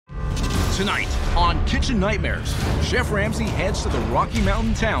Tonight on Kitchen Nightmares, Chef Ramsay heads to the Rocky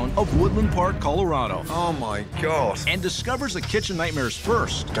Mountain town of Woodland Park, Colorado. Oh my God. And discovers a Kitchen Nightmares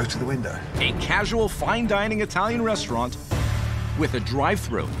first. Go to the window. A casual fine dining Italian restaurant with a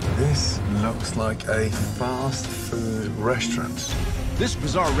drive-thru. This looks like a fast food restaurant. This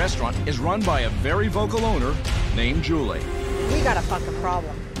bizarre restaurant is run by a very vocal owner named Julie. We got a fucking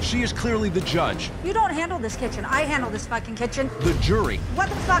problem. She is clearly the judge. You don't handle this kitchen. I handle this fucking kitchen. The jury. What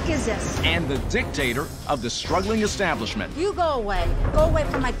the fuck is this? And the dictator of the struggling establishment. You go away. Go away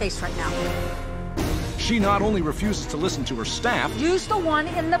from my face right now. She not only refuses to listen to her staff. Use the one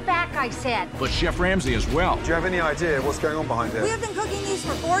in the back, I said. But Chef Ramsay as well. Do you have any idea what's going on behind here? We have been cooking these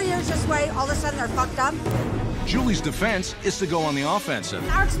for 4 years this way. All of a sudden, they're fucked up. Julie's defense is to go on the offensive.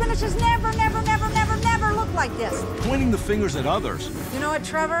 Our spinach has never looked like this. Pointing the fingers at others. You know what,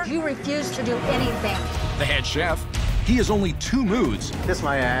 Trevor? You refuse to do anything. The head chef, he has only 2 moods. Kiss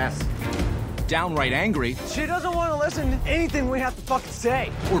my ass. Downright angry. She doesn't want to listen to anything we have to fucking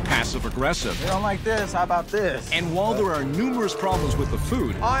say. Or passive aggressive. You don't like this, how about this? And while there are numerous problems with the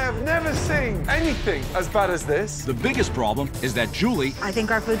food, I have never seen anything as bad as this. the biggest problem is that Julie I think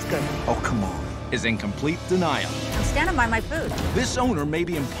our food's good. Oh, come on. is in complete denial. I'm standing by my food. This owner may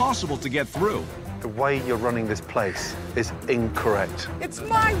be impossible to get through. The way you're running this place is incorrect. It's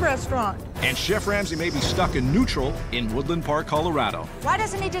my restaurant. And Chef Ramsay may be stuck in neutral in Woodland Park, Colorado. Why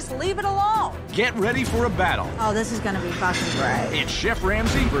doesn't he just leave it alone? Get ready for a battle. Oh, this is gonna be fucking great. It's Chef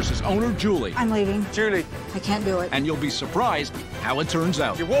Ramsay versus owner Julie. I'm leaving. Julie, I can't do it. And you'll be surprised how it turns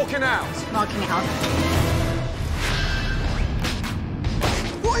out. you're walking out. Walking out.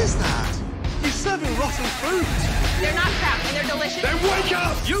 What is that? You're serving rotten fruit. They're not crap, and they're delicious. Then wake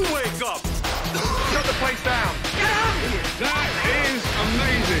up! You wake up! Shut the place down. Get out of here! That is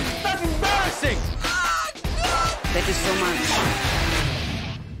amazing. That's embarrassing! Thank you so much.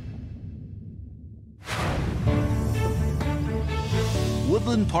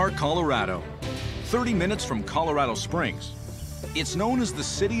 Woodland Park, Colorado. 30 minutes from Colorado Springs. It's known as the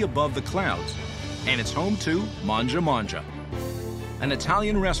city above the clouds, and it's home to Mangia Mangia, an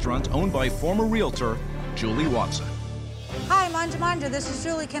Italian restaurant owned by former realtor Julie Watson. Hi, Mangia Mangia, this is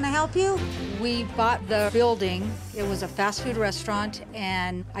Julie. Can I help you? We bought the building. It was a fast food restaurant,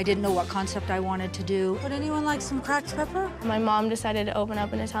 and I didn't know what concept I wanted to do. Would anyone like some cracked pepper? My mom decided to open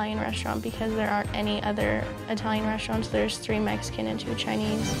up an Italian restaurant because there aren't any other Italian restaurants. There's 3 Mexican and 2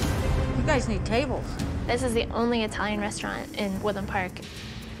 Chinese. You guys need tables. This is the only Italian restaurant in Woodland Park,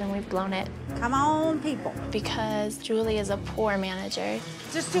 and we've blown it Come on, people. because Julie is a poor manager.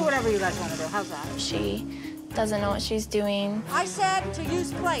 Just do whatever you guys want to do. How's that? She doesn't know what she's doing. I said to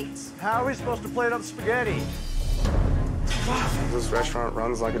use plates. How are we supposed to plate up spaghetti? This restaurant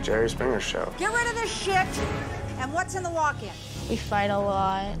runs like a Jerry Springer show. Get rid of this shit. And what's in the walk-in? We fight a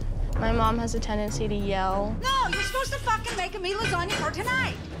lot. My mom has a tendency to yell No, you're supposed to fucking make a meat lasagna for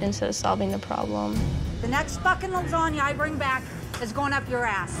tonight. instead of solving the problem. The next fucking lasagna I bring back is going up your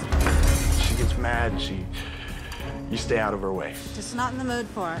ass. She gets mad, you stay out of her way. Just not in the mood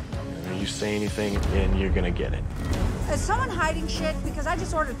for it. You say anything and you're gonna get it. Is someone hiding shit? Because I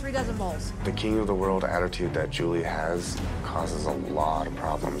just ordered 3 dozen bowls. The king of the world attitude that Julie has causes a lot of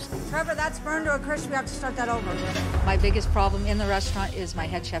problems. Trevor, that's burned to a crisp. We have to start that over. My biggest problem in the restaurant is my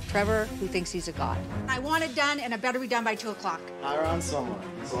head chef, Trevor, who thinks he's a god. I want it done, and it better be done by 2 o'clock. Hire on someone.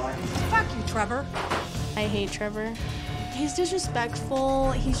 Fuck you, Trevor. I hate Trevor. He's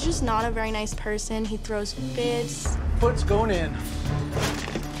disrespectful. He's just not a very nice person. He throws fits. Foot's going in.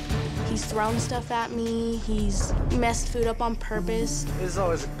 He's thrown stuff at me. He's messed food up on purpose. This is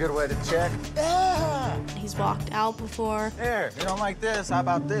always a good way to check. Ah! He's walked out before. Here, you don't like this, how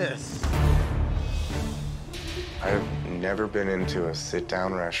about this? I've never been into a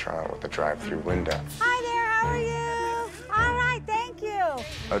sit-down restaurant with a drive-through window. Hi there, how are you? All right, thank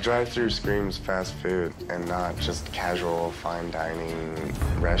you. A drive-through screams fast food and not just casual fine dining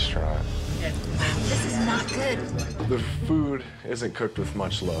restaurant. This is not good. The food isn't cooked with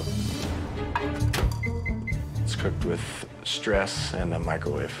much love. It's cooked with stress and a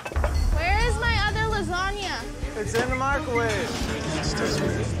microwave. Where is my other lasagna? It's in the microwave.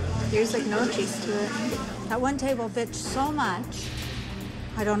 There's like no cheese to it. That one table bitched so much,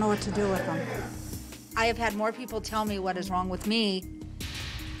 I don't know what to do with them. I have had more people tell me what is wrong with me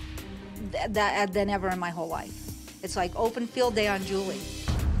than ever in my whole life. It's like open field day on Julie.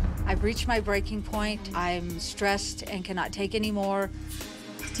 I've reached my breaking point. I'm stressed and cannot take any more.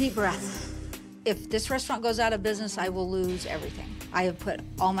 Deep breath. If this restaurant goes out of business, I will lose everything. I have put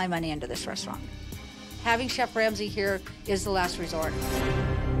all my money into this restaurant. Having Chef Ramsay here is the last resort.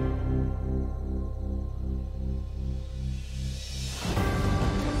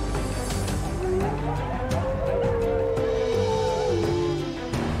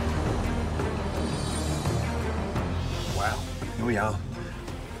 we are.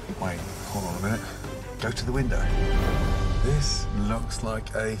 Wait, hold on a minute. Go to the window. This looks like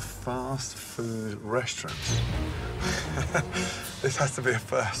a fast food restaurant. This has to be a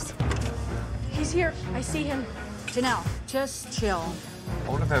first. He's here. I see him. Janelle, just chill. I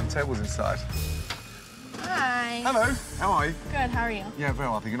wonder if they have tables inside. Hi. Hello, how are you? Good, how are you? Yeah, very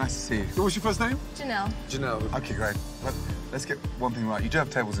well, thank you. Nice to see you. What's your first name? Janelle. Janelle. Okay, great. Let's get one thing right. You do have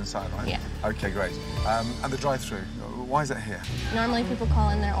tables inside, right? Yeah. Okay, great. And the drive-through, why is that here? Normally people call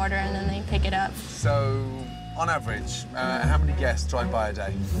in their order and then they pick it up. So, on average, how many guests drive by a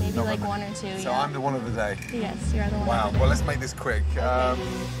day? Maybe Not like many. one or two, So yeah. I'm the one of the day. Yes, you're the one. Wow, of the well, day. let's make this quick.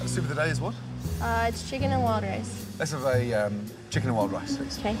 Soup of the day is what? It's chicken and wild rice. Let's have a chicken and wild rice,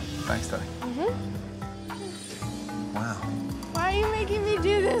 please. Okay. Thanks, Daddy. Wow. Why are you making me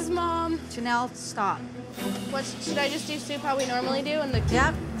do this, Mom? Janelle, stop. Should I just do soup how we normally do?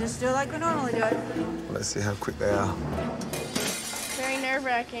 Yep, just do it like we normally do it. Well, let's see how quick they are. Very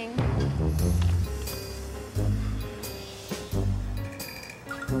nerve-wracking.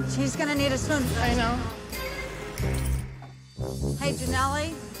 She's gonna need a spoon. I know. Hey,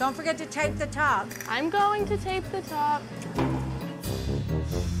 Janelle, don't forget to tape the top. I'm going to tape the top.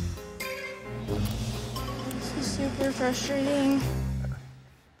 This is super frustrating.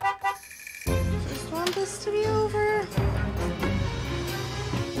 Just want this to be over.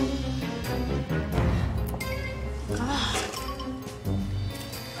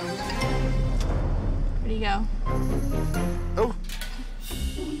 Where'd you go? Oh,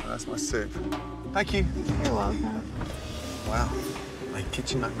 that's my soup. Thank you. You're welcome. Wow. My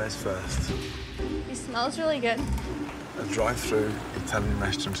kitchen nightmares first. He smells really good. A drive-through Italian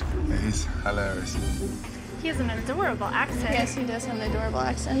restaurant. It is hilarious. He has an adorable accent. Yes, he does have an adorable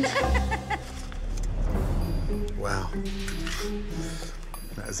accent. Wow.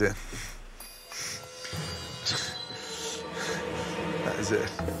 That is it. That is it.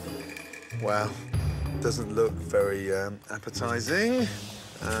 Wow. Doesn't look very appetizing.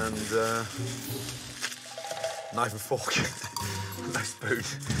 And knife and fork. No spoon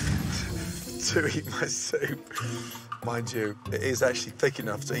to eat my soup. Mind you, it is actually thick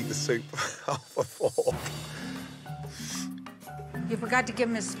enough to eat the soup off a fork. You forgot to give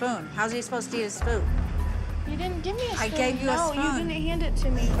him his spoon. How's he supposed to eat his spoon? You didn't give me a spoon. I gave you a spoon. No, you didn't hand it to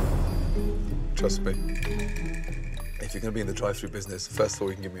me. Trust me. If you're going to be in the drive-through business, first of all,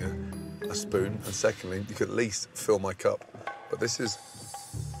 you can give me a spoon, and secondly, you could at least fill my cup. But this is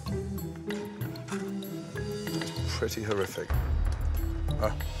pretty horrific.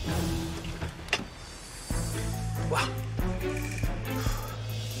 Oh. Wow.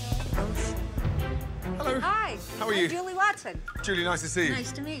 Hello. Hi. How are you? I'm Julie Watson. Julie, nice to see you.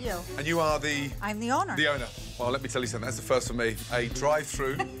 Nice to meet you. And you are the I'm the owner. owner. Well, let me tell you something. That's the first for me. A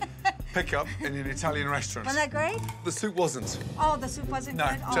drive-through pickup in an Italian restaurant. Wasn't that great? The soup wasn't. Oh, the soup wasn't No,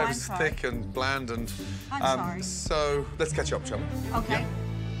 good? Oh, it I'm was sorry. thick and bland and... I'm sorry. So, let's catch up, shall we? Okay.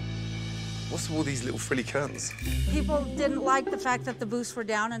 What's all these little frilly curtains? People didn't like the fact that the booths were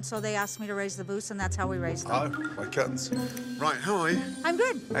down, and so they asked me to raise the booths, and that's how we raised them. Oh, my curtains. Right, how are you? I'm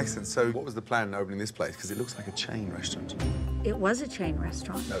good. Excellent. So, what was the plan in opening this place? Because it looks like a chain restaurant. It was a chain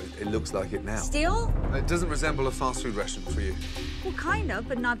restaurant. No, it looks like it now. Still? It doesn't resemble a fast food restaurant for you. Well, kind of,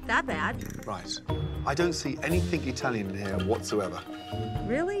 but not that bad. Right. I don't see anything Italian in here whatsoever.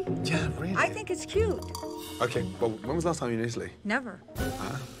 Really? Yeah, really? I think it's cute. OK, well, when was the last time you were in Italy? Never.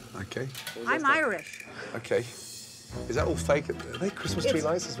 Ah, OK. I'm Irish. OK. Is that all fake? Are they Christmas tree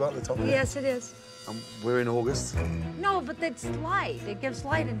lights as well at the top? Yes, it is. We're in August. No, but it's light. It gives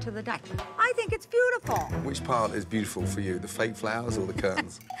light into the night. I think it's beautiful. Which part is beautiful for you, the fake flowers or the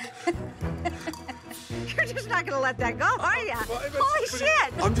curtains? You're just not going to let that go, are you? Holy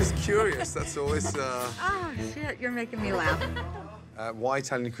shit! I'm just curious, that's all. It's, Oh, shit, you're making me laugh. why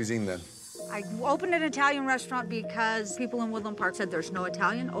Italian cuisine, then? I opened an Italian restaurant because people in Woodland Park said there's no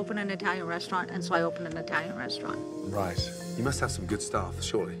Italian. Open an Italian restaurant, and so I opened an Italian restaurant. Right. You must have some good staff,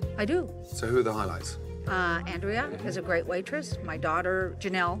 surely. I do. So who are the highlights? Andrea is a great waitress. My daughter,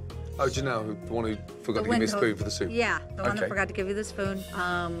 Janelle. Oh, Janelle, the one who forgot to give me a spoon for the soup. Yeah, the one Okay. that forgot to give you the spoon.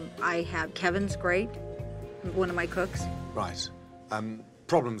 I have Kevin's great, one of my cooks. Right.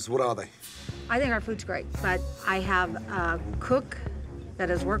 Problems, what are they? I think our food's great, but I have a cook that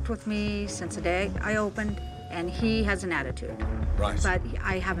has worked with me since the day I opened, and he has an attitude. Right. But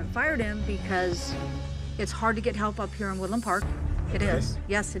I haven't fired him because it's hard to get help up here in Woodland Park. It is.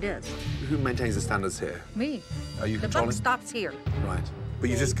 Yes, it is. Who maintains the standards here? Me. Are you The buck controlling? stops here. Right.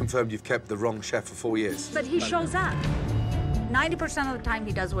 But you just confirmed you've kept the wrong chef for 4 years. But he shows up. 90% of the time,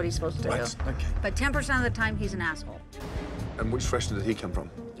 he does what he's supposed to Right, do. okay. But 10% of the time, he's an asshole. And which restaurant did he come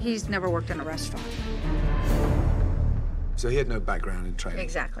from? He's never worked in a restaurant. So he had no background in training.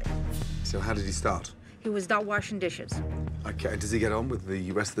 Exactly. So how did he start? He was not washing dishes. Okay, does he get on with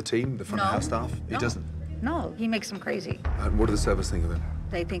the rest of the team, the front of house staff? He doesn't? No, he makes them crazy. And what do the servers think of him?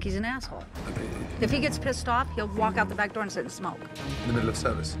 They think he's an asshole. If he gets pissed off, he'll walk out the back door and sit and smoke. In the middle of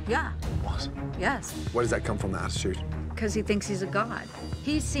service? Yeah. What? Yes. Where does that come from, that attitude? Because he thinks he's a god.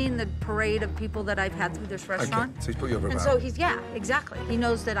 He's seen the parade of people that I've had through this restaurant. Okay, so he's put you over a And barrel. so yeah, exactly. He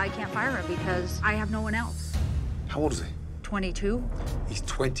knows that I can't fire him because I have no one else. How old is he? 22? He's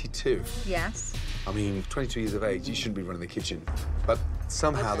 22. Yes. I mean, 22 years of age, you shouldn't be running the kitchen. But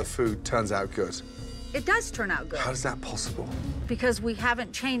somehow the food turns out good. It does turn out good. How is that possible? Because we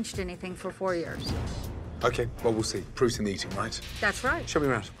haven't changed anything for 4 years. Okay, well, we'll see. Proof's in the eating, right? That's right. Show me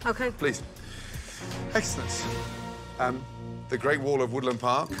around. Okay. Please. Excellent. The Great Wall of Woodland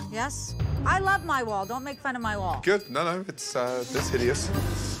Park. Yes? I love my wall. Don't make fun of my wall. Good. No, it's that's hideous.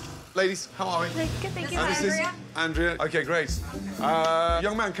 Ladies, how are we? Good, thank you. This is Andrea. Okay, great.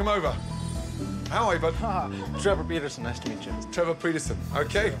 Young man, come over. How are you, bud? Trevor Peterson, nice to meet you. Trevor Peterson.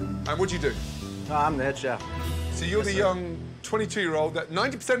 Okay. And what do you do? I'm the head chef. So you're the young 22-year-old that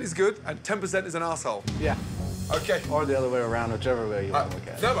 90% is good and 10% is an asshole. Yeah. Okay. Or the other way around, whichever way you want to look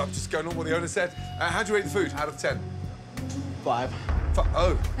at it. No, I'm just going on what the owner said. How'd you rate the food out of 10? 5.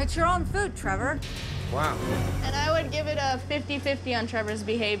 Oh, It's your own food, Trevor. wow. And I would give it a 50-50 on Trevor's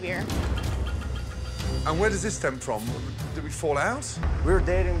behavior. And where does this stem from? Did we fall out? We were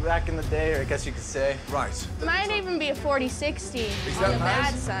dating back in the day, or I guess you could say. Right. Might even be a 40-60 that on the bad?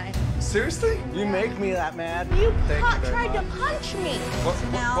 bad side. Seriously? You make me that mad. You Thank you very tried to much. punch me.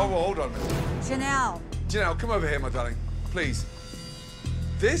 Whoa, hold on a minute. Janelle. Janelle, come over here, my darling. Please.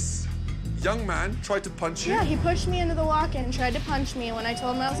 This young man tried to punch you? Yeah, he pushed me into the walk-in and tried to punch me when I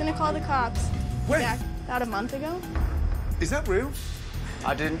told him I was going to call the cops. When? Yeah, about a month ago. Is that real?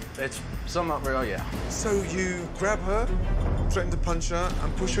 I didn't. It's somewhat real, yeah. So you grab her, threaten to punch her,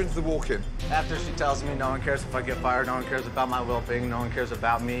 and push her into the walk-in? After she tells me no one cares if I get fired, no one cares about my well-being, no one cares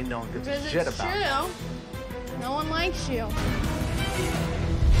about me, no one gives a Because shit it's about me. true. No one likes you.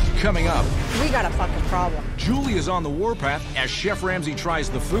 Coming up, We got a fucking problem. Julie is on the warpath as Chef Ramsay tries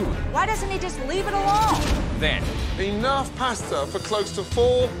the food. Why doesn't he just leave it alone? Then, Enough pasta for close to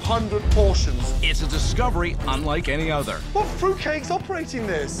 400 portions. it's a discovery unlike any other. What fruitcake's operating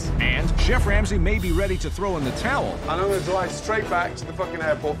this? And Chef Ramsay may be ready to throw in the towel, And I'm gonna drive straight back to the fucking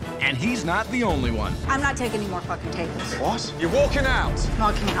airport. and he's not the only one. I'm not taking any more fucking tables. What? You're walking out?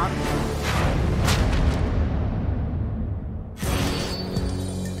 Walking out.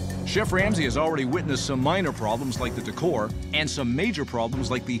 Chef Ramsay has already witnessed some minor problems like the decor, and some major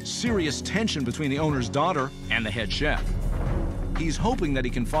problems like the serious tension between the owner's daughter and the head chef. He's hoping that he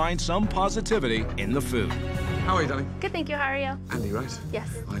can find some positivity in the food. How are you, darling? Good, thank you. How are you? Andy, right? Yes.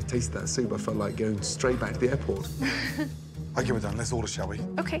 I tasted that soup. I felt like going straight back to the airport. Okay, we're done. Let's order, shall we?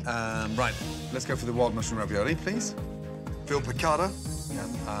 Okay. Right. Let's go for the wild mushroom ravioli, please. Veal piccata.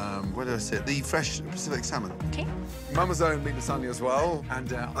 Where did I sit? The fresh Pacific salmon. Okay. Mama's own meat lasagna as well.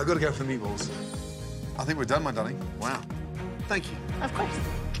 And I've got to go for the meatballs. I think we're done, my darling. Wow. Thank you. Of course.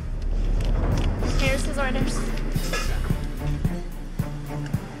 Here's his orders.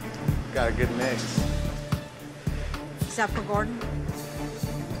 Got a good mix. Except for Gordon.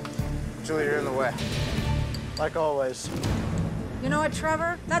 Julie, you're in the way. Like always. You know what,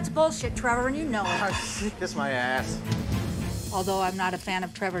 Trevor? That's bullshit, Trevor, and you know it. Kiss my ass. Although I'm not a fan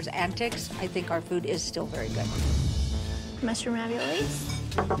of Trevor's antics, I think our food is still very good. Mushroom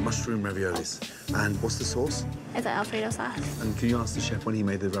raviolis. Mushroom raviolis. And what's the sauce? It's an Alfredo sauce. And can you ask the chef when he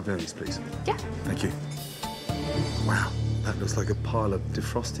made the raviolis, please? Yeah. Thank you. Wow. That looks like a pile of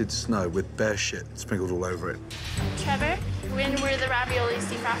defrosted snow with bear shit sprinkled all over it. Trevor, when were the raviolis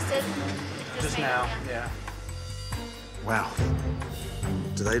defrosted? Just made now, them, yeah. Wow.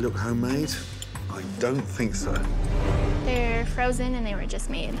 Do they look homemade? I don't think so. They're frozen and they were just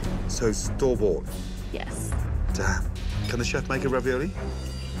made. So store-bought. Yes. Damn. Can the chef make a ravioli?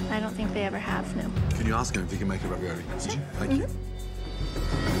 I don't think they ever have, no. Can you ask him if he can make a ravioli? Could you? Thank you.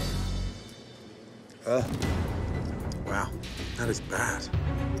 Wow. That is bad.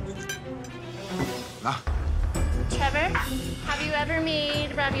 Ah. Trevor, have you ever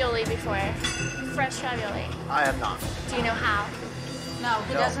made ravioli before? Fresh ravioli. I have not. Do you know how? No,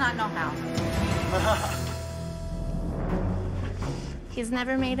 he does not know how. He's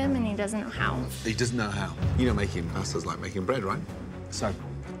never made them and he doesn't know how. He doesn't know how. You know, making pasta's like making bread, right? So,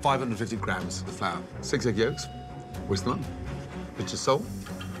 550 grams of flour, 6 egg yolks, whisk them up, pinch of salt,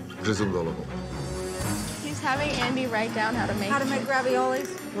 drizzle all over. He's having Andy write down how to make How to make raviolis?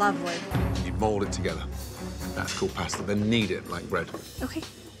 Lovely. You mold it together. That's called pasta. Then knead it like bread. Okay.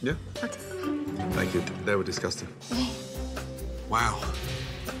 Yeah? Okay. Thank you. They were disgusting. Wow.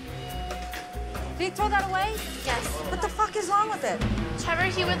 Did he throw that away? Yes. What the fuck is wrong with it? Trevor,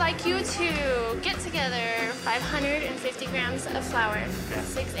 he would like you to get together 550 grams of flour,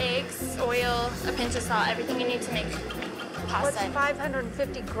 6 eggs, oil, a pinch of salt, everything you need to make What's pasta.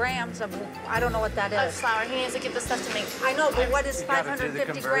 550 grams of, I don't know what that Of is. flour. He needs to get the stuff to make. I know, but what is You gotta do the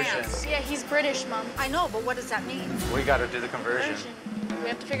 550 grams? Yeah, he's British, Mom. I know, but what does that mean? We gotta do the conversion. We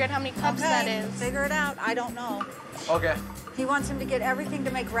have to figure out how many cups that is. Figure it out. I don't know. Okay. He wants him to get everything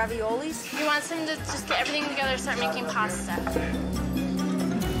to make raviolis. He wants him to just get everything together and start making pasta.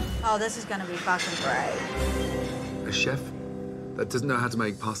 Oh, this is gonna be fucking great. A chef that doesn't know how to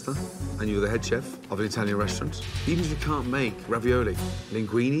make pasta, and you're the head chef of an Italian restaurant. Even if you can't make ravioli,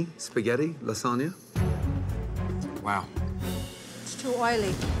 linguine, spaghetti, lasagna. Wow. It's too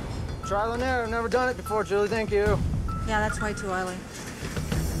oily. Trial and error. I've never done it before, Julie. Thank you. Yeah, that's way too oily.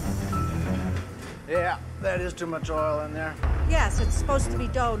 Yeah, that is too much oil in there. Yes, it's supposed to be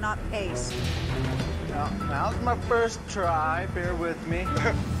dough, not paste. Now's my first try. Bear with me.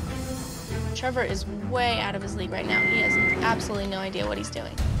 Trevor is way out of his league right now. He has absolutely no idea what he's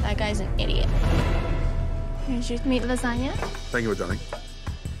doing. That guy's an idiot. Here's your meat lasagna. Thank you, darling.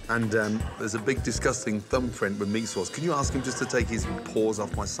 And there's a big, disgusting thumbprint with meat sauce. Can you ask him just to take his paws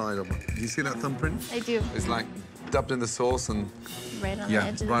off my side? Do you see that thumbprint? I do. It's like dubbed in the sauce and Right on the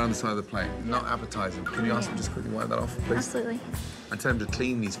edge of right on the side of the plate. Not appetizing. Can you ask him just quickly wipe that off, please? Absolutely. And tell him to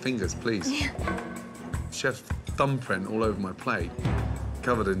clean his fingers, please. Yeah. Chef's thumbprint all over my plate,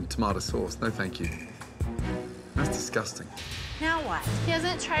 covered in tomato sauce. No, thank you. That's disgusting. Now what? He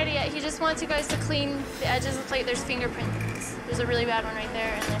hasn't tried it yet. He just wants you guys to clean the edges of the plate. There's fingerprints. There's a really bad one right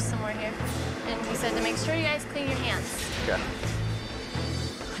there, and there's some more here. And he said to make sure you guys clean your hands. Okay.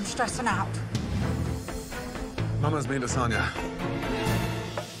 I'm stressing out. Mama's made lasagna.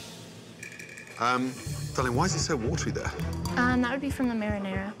 Darling, why is it so watery there? That would be from the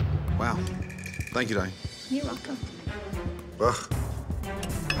marinara. Wow. Thank you, darling. You're welcome. Ugh.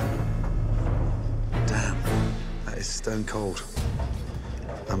 Damn. That is stone cold.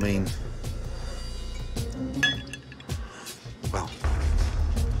 I mean... Well...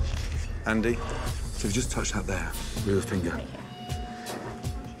 Andy, so you've just touched that there with a finger. Right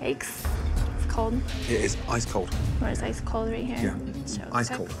here. Yikes. It's cold. It is ice cold. Or is ice cold right here? Yeah. Show. Ice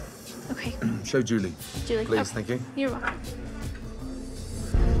Okay. cold. Okay. Show Julie. Julie. Please, okay. thank you. You're welcome.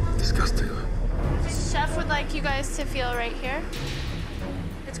 Disgusting. Chef would like you guys to feel right here.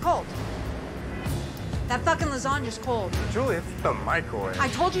 It's cold. That fucking lasagna's cold. Julie, it's the microwave. I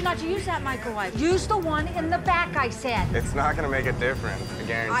told you not to use that microwave. Use the one in the back, I said. It's not gonna make a difference, I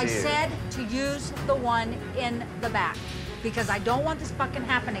guarantee I it. said to use the one in the back. Because I don't want this fucking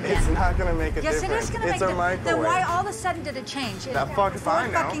happening again. It's not gonna make a yes, difference. Yes, it is gonna make It's a microwave. Then why all of a sudden did it change? That fuck's Four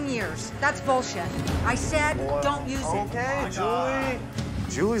fine now. fucking years. That's bullshit. I said don't use it. Okay, Julie.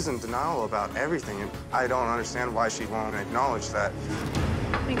 Julie's in denial about everything, and I don't understand why she won't acknowledge that.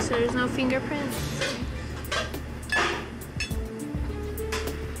 Make sure there's no fingerprints.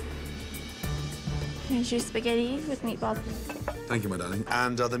 Here's your spaghetti with meatballs. Thank you, my darling.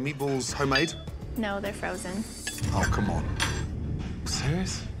 And are the meatballs homemade? No, they're frozen. Oh, come on.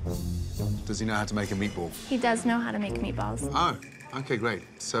 Serious? Does he know how to make a meatball? He does know how to make meatballs. Oh, okay, great.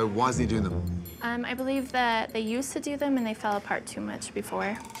 So why isn't he doing them? I believe that they used to do them and they fell apart too much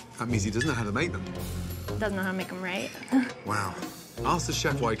before. That means he doesn't know how to make them. Doesn't know how to make them right. Wow. Ask the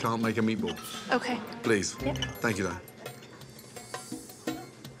chef why he can't make a meatball. Okay. Please. Yep. Thank you, though.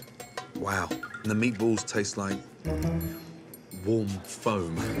 Wow. And the meatballs taste like warm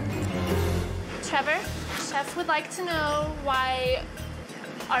foam. Trevor, chef would like to know why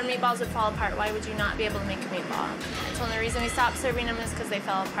our meatballs would fall apart. Why would you not be able to make a meatball? I told him the reason we stopped serving them is because they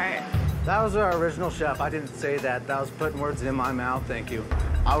fell apart. That was our original chef. I didn't say that. That was putting words in my mouth. Thank you.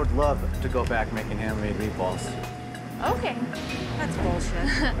 I would love to go back making handmade meatballs. Okay. That's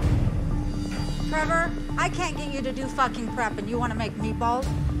bullshit. Trevor, I can't get you to do fucking prep and you want to make meatballs?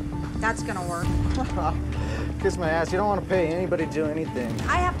 That's gonna work. Kiss my ass. You don't want to pay anybody to do anything.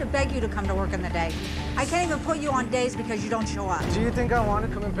 I have to beg you to come to work in the day. I can't even put you on days because you don't show up. Do you think I want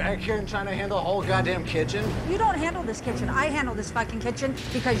to come back here and trying to handle the whole goddamn kitchen? You don't handle this kitchen. I handle this fucking kitchen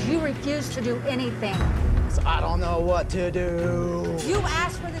because you refuse to do anything. So I don't know what to do. You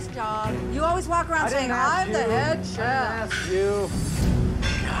asked for this job. You always walk around saying, I'm the head chef. I didn't ask you.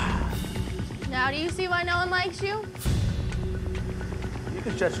 Now do you see why no one likes you? You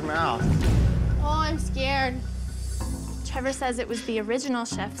can shut your mouth. Oh, I'm scared. Trevor says it was the original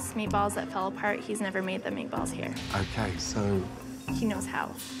chef's meatballs that fell apart. He's never made the meatballs here. Okay, so he knows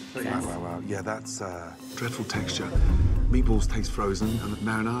how. Wow. Yeah, that's dreadful texture. Meatballs taste frozen, and the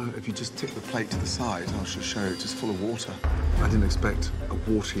marinara, if you just tip the plate to the side, I'll just show you, just full of water. I didn't expect a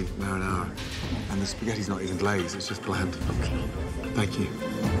warty marinara. And the spaghetti's not even glazed, it's just bland. Okay. Thank you.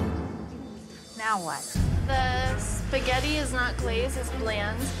 Now what? The spaghetti is not glazed, it's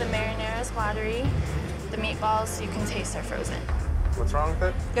bland. The marinara is watery. The meatballs, you can taste, are frozen. What's wrong with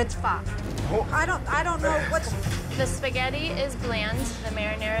it? It's fucked. I don't know what's... The spaghetti is bland, the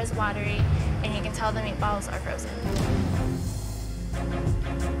marinara is watery, and you can tell the meatballs are frozen.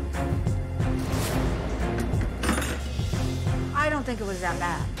 I don't think it was that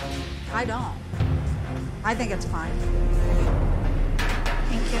bad. I don't. I think it's fine.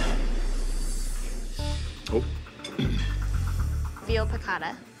 Thank you. Oh, Veal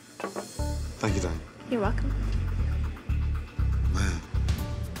piccata. thank you, Dan. You're welcome. Man,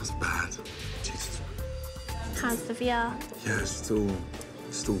 that's bad. Jesus. How's the veal? Yeah, it's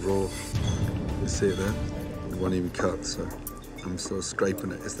still raw. You see it there? It wasn't even cut, so I'm sort of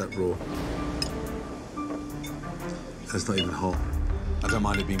scraping it. It's that raw. And it's not even hot. I don't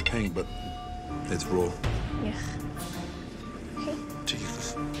mind it being pink, but it's raw. Yeah. Okay.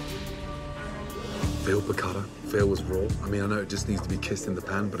 Jesus. Veal piccata. Veal was raw. I mean, I know it just needs to be kissed in the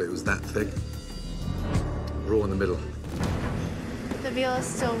pan, but it was that thick. Raw in the middle. The veal is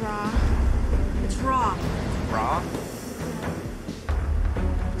still raw. It's raw. Raw?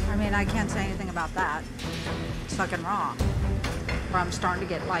 I mean, I can't say anything about that. It's fucking raw. Where I'm starting to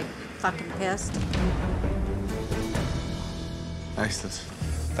get, like, fucking pissed. Excellent.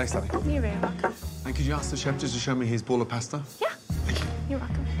 Thanks, Daddy. You're very welcome. And could you ask the chef just to show me his bowl of pasta? Yeah. Thank you. You're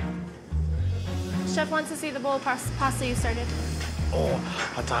welcome. Chef wants to see the bowl of pasta you started. Oh,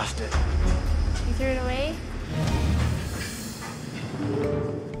 fantastic. You threw it away?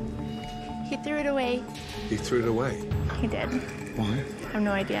 He threw it away. He threw it away. He did. Why? I have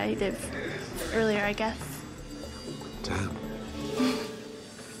no idea. He did earlier, I guess. Damn.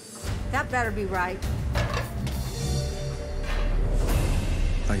 That better be right.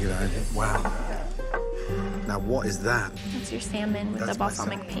 Thank you, Daddy. Wow. Now, what is that? That's your salmon with That's the my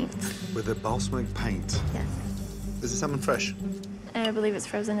balsamic salmon. paint. With the balsamic paint. Yes. Is the salmon fresh? And I believe it's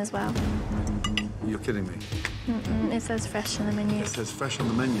frozen as well. You're kidding me. It says fresh on the menu. It says fresh on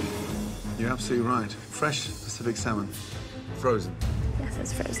the menu. You're absolutely right. Fresh Pacific salmon. Frozen. Yes,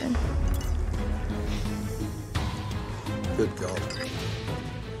 it's frozen. Good God.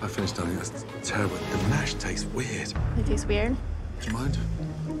 I finished dining. That's terrible. The mash tastes weird. It tastes weird. Do you mind?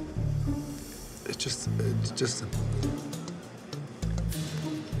 It just tastes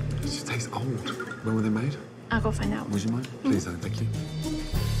old. When were they made? I'll go find out. Would you mind? Please, Annie, thank you.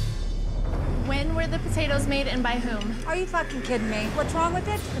 When were the potatoes made and by whom? Are you fucking kidding me? What's wrong with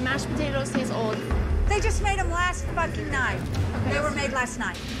it? The mashed potatoes taste old. They just made them last fucking night. Okay. They were made last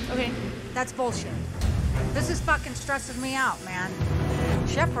night. Okay. That's bullshit. This is fucking stressing me out, man.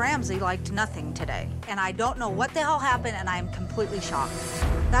 Chef Ramsay liked nothing today, and I don't know what the hell happened, and I am completely shocked.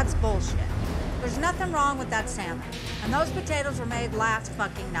 That's bullshit. There's nothing wrong with that salmon, and those potatoes were made last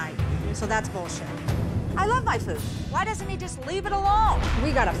fucking night, so that's bullshit. I love my food. Why doesn't he just leave it alone?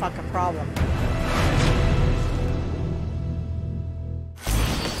 We got a fucking problem.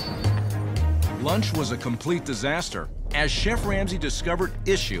 Lunch was a complete disaster as Chef Ramsay discovered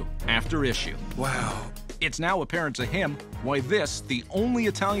issue after issue. Wow. It's now apparent to him why this, the only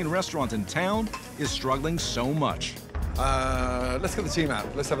Italian restaurant in town, is struggling so much. Let's get the team out.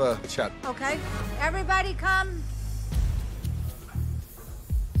 Let's have a chat. Okay, everybody come.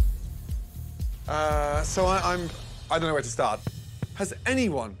 So I don't know where to start. Has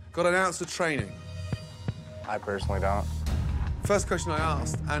anyone got an ounce of training? I personally don't. First question I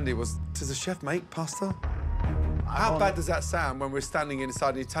asked Andy was, does the chef make pasta? How bad does that sound when we're standing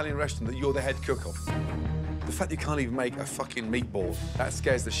inside an Italian restaurant that you're the head cook of? The fact you can't even make a fucking meatball, that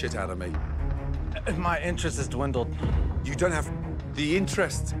scares the shit out of me. My interest has dwindled. You don't have the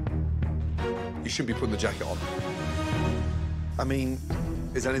interest. You shouldn't be putting the jacket on. I mean,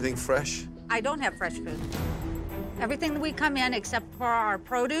 is anything fresh? I don't have fresh food. Everything that we come in, except for our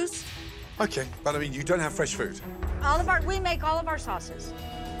produce, Okay, but I mean, you don't have fresh food. we make all of our sauces.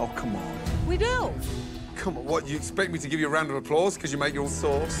 Oh, come on. We do. Come on, what, you expect me to give you a round of applause because you make your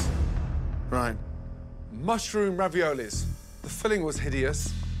sauce? Right. Mushroom raviolis. The filling was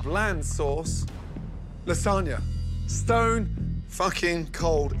hideous. Bland sauce. Lasagna. Stone fucking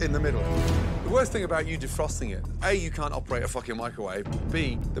cold in the middle. The worst thing about you defrosting it, A, you can't operate a fucking microwave.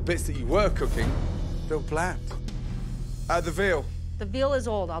 B, the bits that you were cooking, they were bland. The veal. The veal is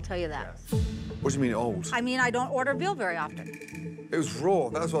old, I'll tell you that. What do you mean old? I mean, I don't order veal very often. It was raw,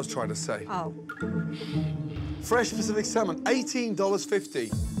 that's what I was trying to say. Oh. Fresh Pacific salmon,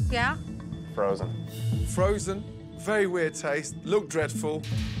 $18.50. Yeah? Frozen. Frozen, very weird taste, look dreadful,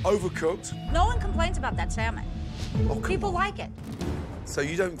 overcooked. No one complains about that salmon. Oh, come People on. like it. So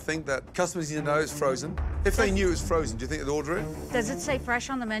you don't think that customers need to know it's frozen? If they knew it was frozen, do you think they'd order it? Does it say fresh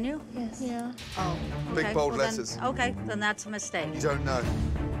on the menu? Yes. Yeah. Oh, okay. Big bold Well, then- letters. Okay, then that's a mistake. You don't know.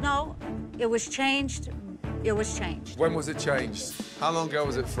 No, it was changed. It was changed. When was it changed? How long ago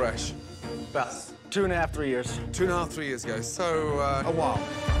was it fresh? About 2.5, 3 years. 2.5, 3 years ago. So, a while.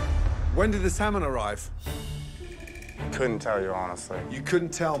 When did the salmon arrive? Couldn't tell you, honestly. You couldn't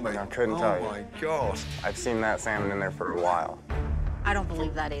tell me. I couldn't tell you. Oh, my God. I've seen that salmon in there for a while. I don't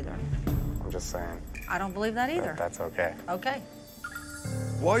believe that either. I'm just saying. I don't believe that either. That's okay. Okay.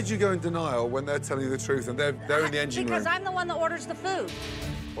 Why'd you go in denial when they're telling you the truth and they're in the engine Because room? I'm the one that orders the food.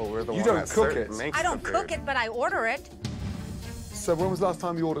 Well, we're the You one don't that cook it. makes I don't the cook food. it, but I order it. So when was the last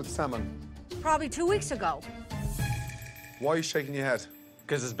time you ordered salmon? Probably 2 weeks ago. Why are you shaking your head?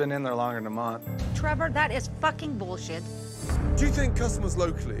 Because it's been in there longer than a month. Trevor, that is fucking bullshit. Do you think customers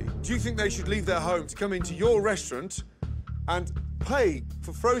locally, do you think they should leave their home to come into your restaurant and pay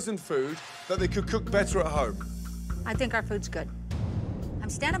for frozen food that they could cook better at home? I think our food's good. I'm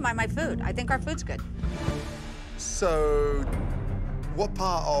standing by my food. I think our food's good. So, what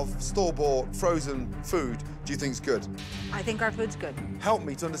part of store-bought frozen food do you think's good? I think our food's good. Help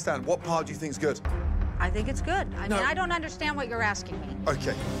me to understand, what part do you think's good? I think it's good. I No. mean, I don't understand what you're asking me.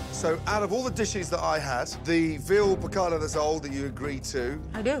 Okay, so out of all the dishes that I had, the veal piccata that's old that you agreed to,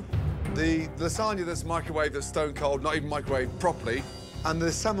 I do. the lasagna that's microwaved that's stone cold, not even microwaved properly, and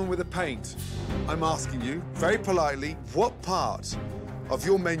the salmon with the paint, I'm asking you, very politely, what part of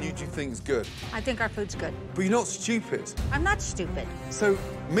your menu do you think is good? I think our food's good. But you're not stupid. I'm not stupid. So,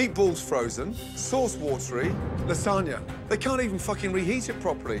 meatballs frozen, sauce watery, lasagna. They can't even fucking reheat it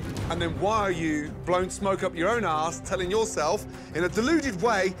properly. And then why are you blowing smoke up your own ass, telling yourself in a deluded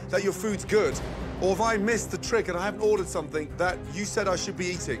way that your food's good? Or have I missed the trick and I haven't ordered something that you said I should be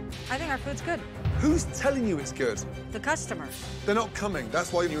eating? I think our food's good. Who's telling you it's good? The customers. They're not coming.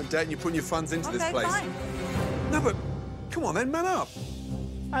 That's why you're in debt and you're putting your funds into this Okay, place. fine. No, but come on then, man up.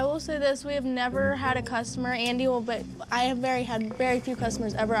 I will say this, we have never had a customer, Andy will, but I have had very few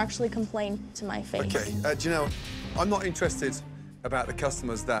customers ever actually complain to my face. Okay, do you know, I'm not interested about the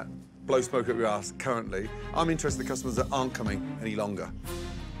customers that blow smoke up your ass currently. I'm interested in the customers that aren't coming any longer.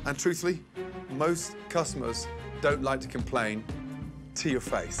 And truthfully, most customers don't like to complain to your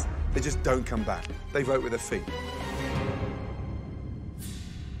face. They just don't come back. They vote with their feet.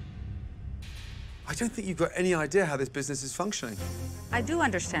 I don't think you've got any idea how this business is functioning. I do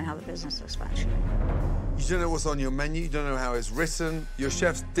understand how the business is functioning. You don't know what's on your menu, you don't know how it's written, your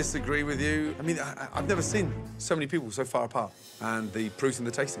chefs disagree with you. I mean, I've never seen so many people so far apart. And the proof's in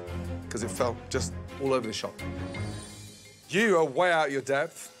the tasting, because it felt just all over the shop. You are way out your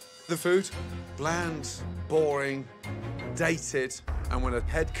depth. The food, bland, boring, dated, and when a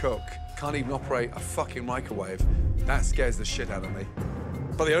head cook can't even operate a fucking microwave, that scares the shit out of me.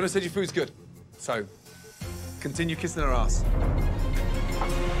 But the owner said your food's good, so continue kissing her ass.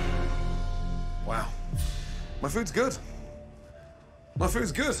 Wow. My food's good. My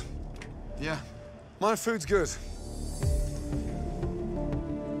food's good. Yeah. My food's good.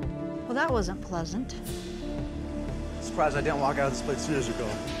 Well, that wasn't pleasant. Surprised I didn't walk out of this place 2 years ago.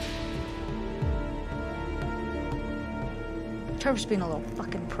 Trevor's being a little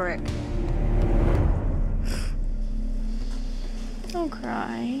fucking prick. Don't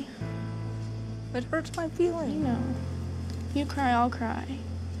cry. It hurts my feelings. You know, if you cry, I'll cry.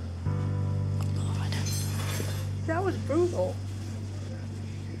 God. That was brutal.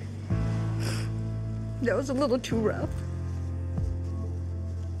 That was a little too rough.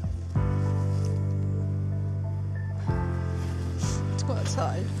 Let's go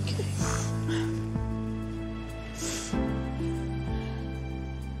outside.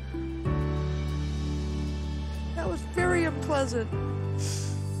 That was very unpleasant.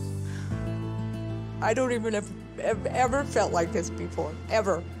 I don't even have ever felt like this before,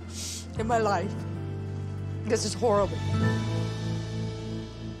 ever, in my life. This is horrible.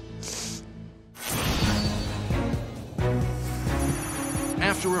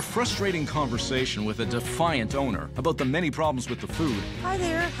 After a frustrating conversation with a defiant owner about the many problems with the food, Hi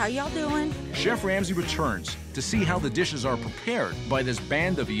there, how y'all doing? Chef Ramsay returns to see how the dishes are prepared by this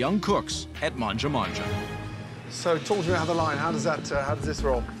band of young cooks at Mangia Mangia. So talk to me about the line. How does this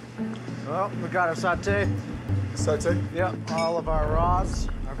roll? Well, we got our sauté. Sauté? Yep, all of our raws,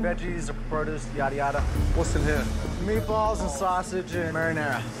 our veggies, our produce, yada yada. What's in here? Meatballs and sausage and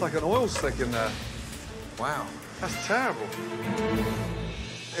marinara. It's like an oil slick in there. Wow, that's terrible.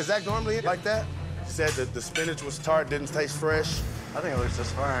 Is that normally like that? Said that the spinach was tart, didn't taste fresh. I think it looks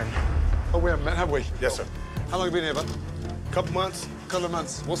just fine. Oh, we haven't met, have we? Yes, sir. How long have you been here, bud? Couple months. Couple of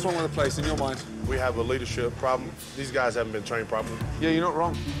months. What's wrong with the place in your mind? We have a leadership problem. These guys haven't been trained properly. Yeah, you're not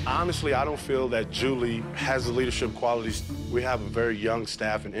wrong. Honestly, I don't feel that Julie has the leadership qualities. We have a very young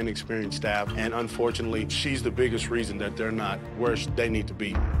staff and inexperienced staff, and unfortunately, she's the biggest reason that they're not where they need to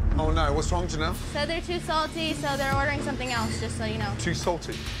be. Oh, no. What's wrong, Janelle? So they're too salty, so they're ordering something else, just so you know. Too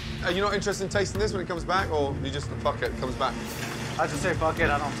salty. Are you not interested in tasting this when it comes back, or you just, fuck it comes back? I just say fuck it,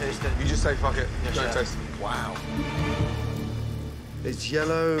 I don't taste it. You just say fuck it, Yes, don't chef. taste it. Wow. It's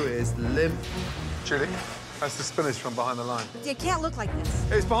yellow, it's limp. Julie, that's the spinach from behind the line. It can't look like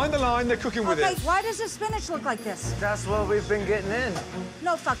this. It's behind the line, they're cooking with Okay, it. why does the spinach look like this? That's what we've been getting in.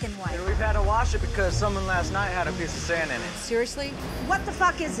 No fucking way. And we've had to wash it because someone last night had a piece of sand in it. Seriously? What the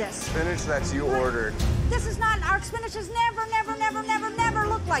fuck is this? Spinach that you ordered. This is not, our spinach has never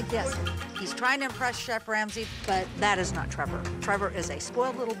looked like this. He's trying to impress Chef Ramsay, but that is not Trevor. Trevor is a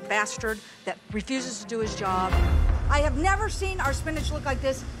spoiled little bastard that refuses to do his job. I have never seen our spinach look like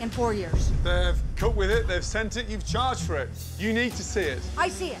this in 4 years. They've cooked with it, they've sent it, you've charged for it. You need to see it. I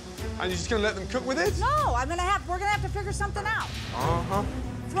see it. And you're just gonna let them cook with it? No, we're gonna have to figure something out. Uh-huh.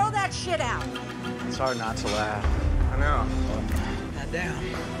 Throw that shit out. It's hard not to laugh. I know. Not down.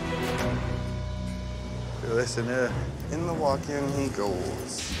 Listen here. In the walk-in he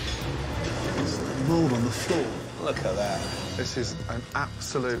goes. Mold on the floor. Look at that. This is an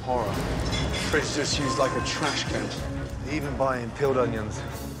absolute horror. Fridge just used like a trash can. Even buying peeled onions.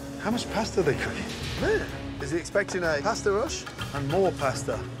 How much pasta are they cooking? Man, is he expecting a pasta rush? And more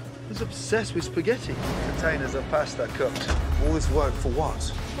pasta. He's obsessed with spaghetti. Containers of pasta cooked. All this work for what?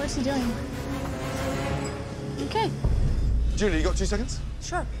 What's he doing? Okay. Julie, you got 2 seconds?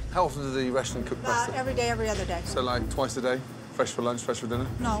 Sure. How often does the restaurant cook pasta? Every day, every other day. So like twice a day? Fresh for lunch, fresh for dinner?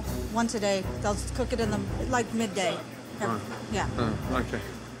 No, once a day. They'll cook it in the, like, midday. Yeah. Okay.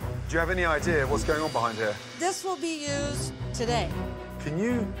 Do you have any idea what's going on behind here? This will be used today. Can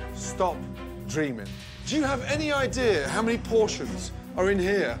you stop dreaming? Do you have any idea how many portions are in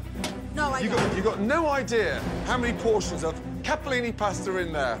here? No, I don't. You got no idea how many portions of capellini pasta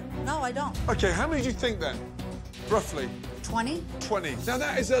in there? No, I don't. Okay, how many do you think then? Roughly? 20? 20. Now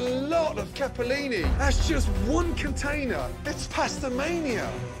that is a lot of capellini. That's just one container. It's pasta mania.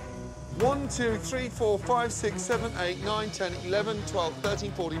 1, 2, 3, 4, 5, 6, 7, 8, 9, 10, 11, 12,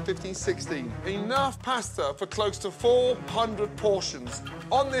 13, 14, 15, 16. Enough pasta for close to 400 portions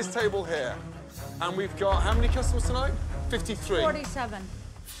on this table here. And we've got how many customers tonight? 53. 47.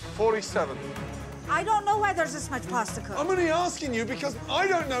 47. I don't know why there's this much pasta cooked. I'm only asking you because I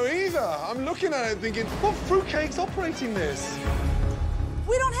don't know either. I'm looking at it thinking, what fruitcake's operating this?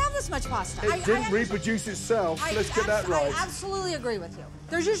 We don't have this much pasta. It didn't reproduce itself. Let's get that right. I absolutely agree with you.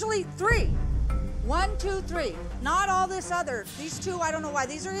 There's usually 3. 1, 2, 3. Not all this other. These 2, I don't know why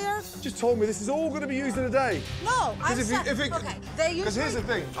these are here. Just told me this is all going to be used in a day. No, I'm saying. Okay, they usually. Because here's the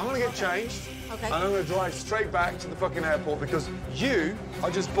thing, I'm going to get changed. Okay. And I'm going to drive straight back to the fucking airport because you are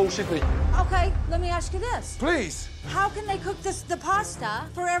just bullshitting me. Okay, let me ask you this. Please. How can they cook the pasta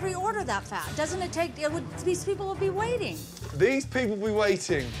for every order that fast? Doesn't it take? These people will be waiting. These people will be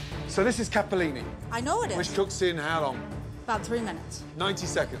waiting. So this is capellini. I know it is. Which cooks in how long? About 3 minutes. 90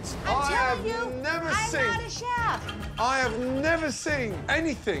 seconds. I'm telling you, I'm not a chef. I have never seen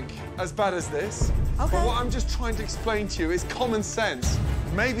anything as bad as this. Okay. But what I'm just trying to explain to you is common sense.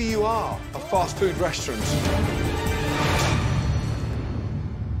 Maybe you are a fast food restaurant.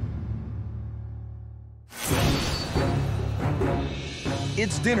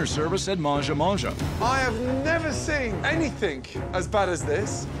 It's dinner service at Mangia Mangia. I have never seen anything as bad as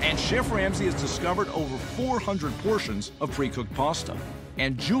this. And Chef Ramsay has discovered over 400 portions of pre-cooked pasta.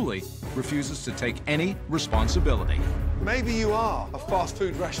 And Julie refuses to take any responsibility. Maybe you are a fast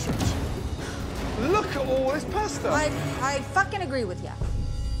food restaurant. Look at all this pasta. I fucking agree with you.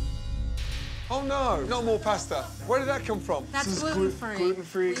 Oh no, not more pasta. Where did that come from? That's gluten-free.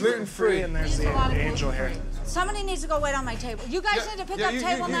 Gluten-free. Gluten-free. And there's There's a lot the of angel hair. gluten-free. Somebody needs to go wait on my table. You guys need to pick up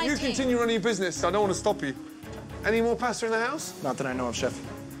table 19. You continue running your business. I don't want to stop you. Any more pasta in the house? Not that I know of, Chef.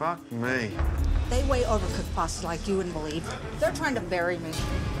 Fuck me. They way overcooked pasta like you wouldn't believe. They're trying to bury me.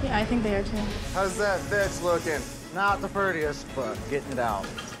 Yeah, I think they are too. How's that fish looking? Not the prettiest, but getting it out.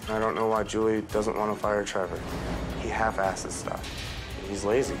 I don't know why Julie doesn't want to fire Trevor. He half-asses stuff. He's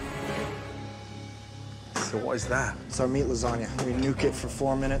lazy. So what is that? It's our meat lasagna. We nuke it for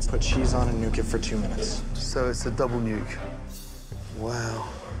 4 minutes, put cheese on, and nuke it for 2 minutes. So it's a double nuke. Wow.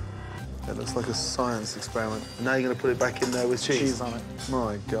 That looks like a science experiment. And now you're going to put it back in there with cheese? Cheese on it.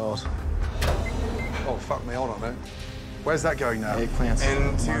 My God. Oh, fuck me, hold on a minute. Where's that going now? Eggplants.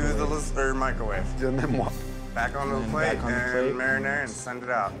 Into the microwave. And then what? Back on the plate and marinate and send it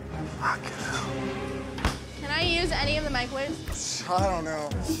out. Fucking hell. Can I use any of the microwaves? I don't know.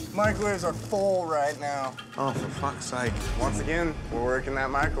 Microwaves are full right now. Oh, for fuck's sake. Once again, we're working that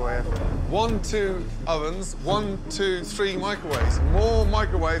microwave. 1, 2 ovens, 1, 2, 3 microwaves. More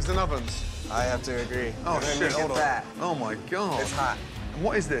microwaves than ovens. I have to agree. Oh, and then shit, you hold get on. that. Oh, my God. It's hot. And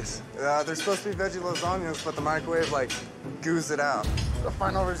what is this? They're supposed to be veggie lasagnas, but the microwave, like, goos it out. The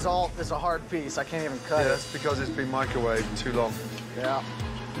final result is a hard piece. I can't even cut Yeah, it. that's because it's been microwaved too long. Yeah.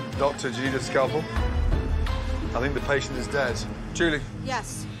 Doctor, do you need a scalpel? I think the patient is dead. Julie,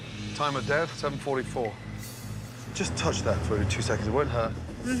 Yes. time of death, 7:44. Just touch that for 2 seconds, it won't hurt.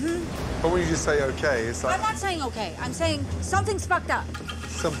 But when you just say okay, it's like I'm not saying okay. I'm saying something's fucked up.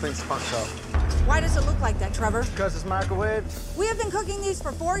 something's fucked up. Why does it look like that, Trevor? Because it's microwave. We have been cooking these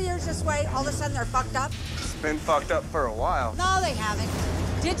for 4 years this way. All of a sudden, they're fucked up. It's been fucked up for a while. No, they haven't.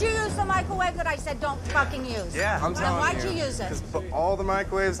 Did you use the microwave that I said don't fucking use? Yeah, I'm Then telling why'd you. you use it? Because all the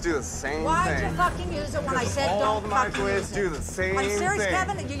microwaves do the same Why'd thing. you fucking use it when I said all don't the fucking microwaves use it? do the same Are you serious, thing.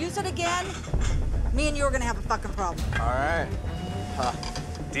 Kevin? If you use it again, me and you are gonna have a fucking problem. All right.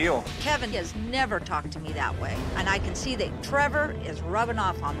 Deal. Kevin has never talked to me that way, and I can see that Trevor is rubbing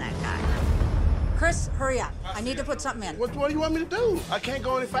off on that guy. Chris, hurry up. I need to put something in. What do you want me to do? I can't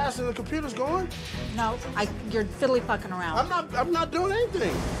go any faster than the computer's going. No, you're fiddly fucking around. I'm not doing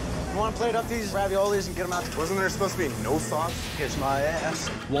anything. You want to plate up these raviolis and get them out? Wasn't there supposed to be no sauce? Kiss my ass.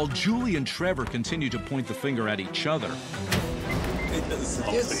 While Julie and Trevor continue to point the finger at each other,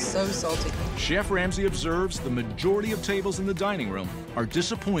 It's so salty. Chef Ramsay observes the majority of tables in the dining room are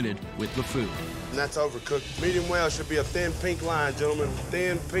disappointed with the food. And that's overcooked. Medium well should be a thin pink line, gentlemen.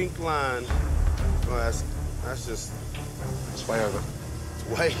 Thin pink line. Oh, that's just, It's way over.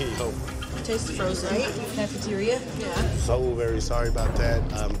 it's way over. Tastes frozen. Right? Cafeteria? Yeah. So very sorry about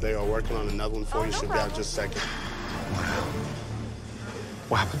that. They are working on another one for you. Should be out just a second.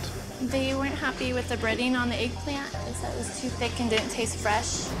 What happened? They weren't happy with the breading on the eggplant. They said it was too thick and didn't taste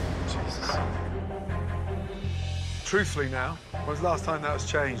fresh. Jesus. Truthfully now, when's the last time that was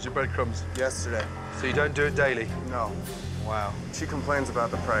changed, your breadcrumbs? Yesterday. So you don't do it daily? No. Wow. She complains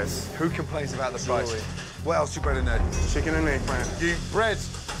about the price. Who complains about the Julie. price? What else you bread in there? Chicken and eggplant. You bread,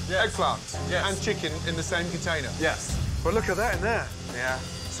 eggplant, and chicken in the same container? Yes. But look at that in there. Yeah.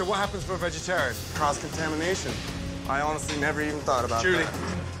 So what happens for a vegetarian? Cross-contamination. I honestly never even thought about Julie, that.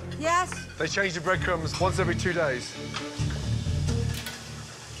 Yes? they change the breadcrumbs once every 2 days.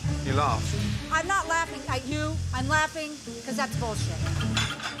 You laugh. I'm not laughing at you. I'm laughing because that's bullshit.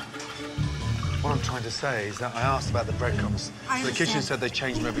 What I'm trying to say is that I asked about the breadcrumbs. I The kitchen understand. said they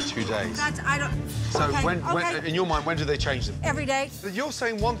change them every 2 days. I don't... So okay, when, okay. in your mind, when do they change them? Every day. You're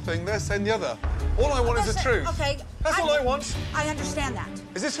saying one thing, they're saying the other. All I want is the That's it. truth. Okay. That's all I want. I understand that.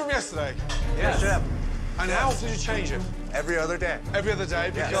 Is this from yesterday? Yes. Chef. And how often did you change it? Every other day. Every other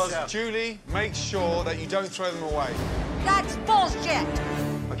day, because Yes. Julie makes sure that you don't throw them away. That's bullshit.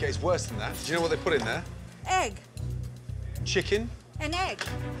 Okay, it's worse than that. Do you know what they put in there? Egg. Chicken An egg.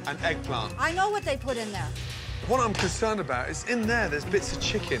 and eggplant. I know what they put in there. What I'm concerned about is in there's bits of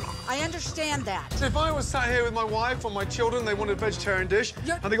chicken. I understand that. So if I was sat here with my wife or my children, they wanted a vegetarian dish,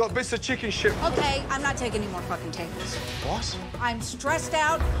 and they got bits of chicken shipped. Okay, I'm not taking any more fucking tables. What? I'm stressed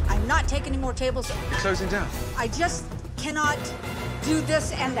out. I'm not taking any more tables. You're closing down. I just cannot do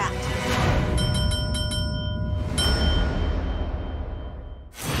this and that.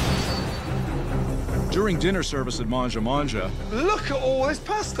 During dinner service at Mangia Mangia, Look at all this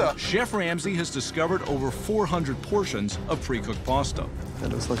pasta. Chef Ramsay has discovered over 400 portions of pre-cooked pasta, That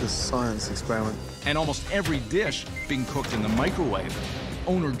looks like a science experiment. and almost every dish being cooked in the microwave.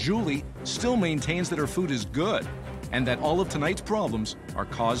 Owner Julie still maintains that her food is good, and that all of tonight's problems are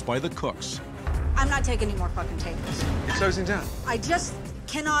caused by the cooks. I'm not taking any more fucking tables. You're closing down. I just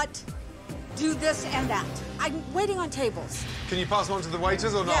cannot do this and that. I'm waiting on tables. Can you pass them on to the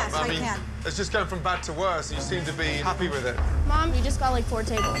waiters or not? Yes, I can. It's just going from bad to worse, and you seem to be happy with it. Mom, you just got like 4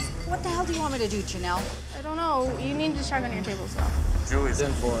 tables. What the hell do you want me to do, Janelle? I don't know. You need to check on your tables though. Julie's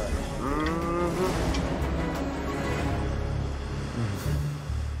In for it.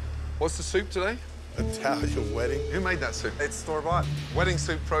 What's the soup today? Italian wedding. Who made that soup? It's store-bought. Wedding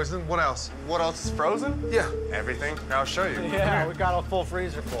soup frozen. What else? What else is frozen? Yeah. Everything. I'll show you. Yeah, we got a full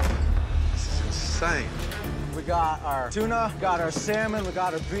freezer full. This is insane. We got our tuna, got our salmon, we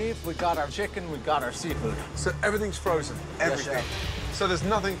got our beef, we got our chicken, we got our seafood. So everything's frozen. Everything. Chef. So there's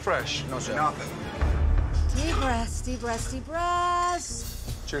nothing fresh. No, chef. Nothing. Deep breaths, deep breaths, deep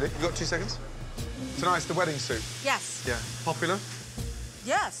breaths. Julie, you got 2 seconds? Tonight's the wedding soup. Yes. Yeah. Popular?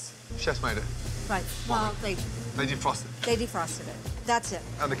 Yes. Chef's made it. Right. Well, they They defrost it. They defrosted it. That's it.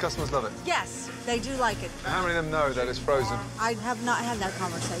 And the customers love it. Yes, they do like it. How many of them know that it's frozen? I have not had that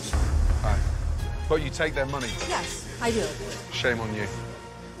conversation. All right. But you take their money. Yes, I do. Shame on you.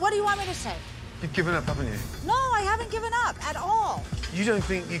 What do you want me to say? You've given up, haven't you? No, I haven't given up at all. You don't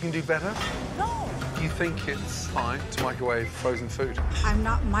think you can do better? No. You think it's fine to microwave frozen food? I'm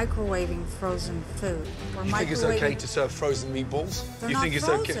not microwaving frozen food. You think it's okay to serve frozen meatballs? They're you not think it's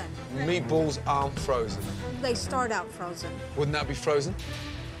frozen. okay? Meatballs aren't frozen. They start out frozen. Wouldn't that be frozen?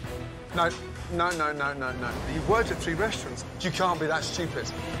 No. You've worked at 3 restaurants. You can't be that stupid.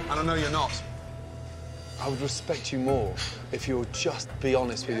 And I know you're not. I would respect you more if you would just be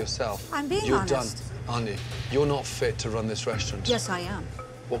honest with yourself. I'm being You're honest. done, aren't you? You're not fit to run this restaurant. Yes, I am.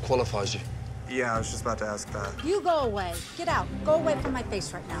 What qualifies you? Yeah, I was just about to ask that. You go away. Get out. Go away from my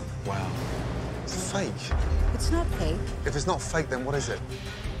face right now. Wow. It's fake. It's not fake. If it's not fake, then what is it?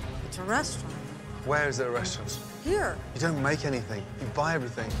 It's a restaurant. Where is it a restaurant? Here. You don't make anything. You buy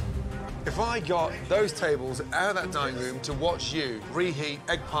everything. If I got those tables out of that dining room to watch you reheat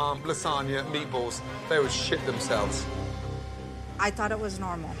egg parm, lasagna, meatballs, they would shit themselves. I thought it was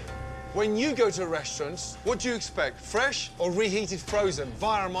normal. When you go to a restaurant, what do you expect? Fresh or reheated frozen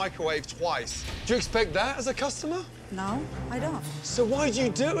via a microwave twice? Do you expect that as a customer? No, I don't. So why do you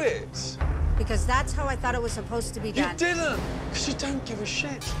do it? Because that's how I thought it was supposed to be done. You didn't, because you don't give a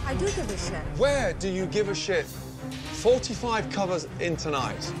shit. I do give a shit. Where do you give a shit? 45 covers in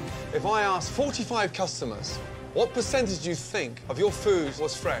tonight. If I asked 45 customers, what percentage do you think of your food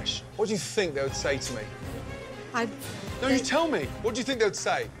was fresh? What do you think they would say to me? No, you tell me. What do you think they would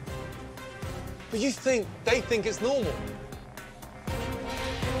say? But they think it's normal.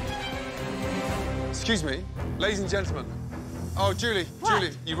 Excuse me, ladies and gentlemen. Oh, Julie, What?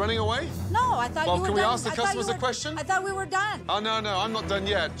 Julie, you running away? No, I thought Well, you were can done. we ask the I thought customers you a question? I thought we were done. Oh, no, I'm not done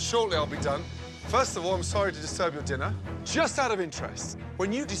yet. Shortly I'll be done. First of all, I'm sorry to disturb your dinner. Just out of interest,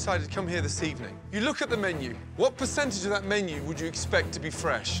 when you decided to come here this evening, you look at the menu. What percentage of that menu would you expect to be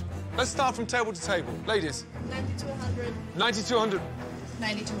fresh? Let's start from table to table. Ladies. 90 to 100. 90 to 100.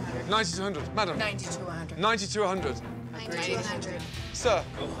 90 to 100. 90 to 100. Madam. 90 to 100. 90 to 100. 90 to 100. Sir.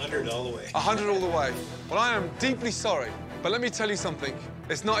 100 all the way. 100 all the way. Well, I am deeply sorry, but let me tell you something.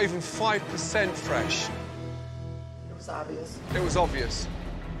 It's not even 5% fresh. It was obvious. It was obvious.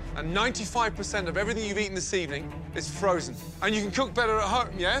 And 95% of everything you've eaten this evening is frozen. And you can cook better at home,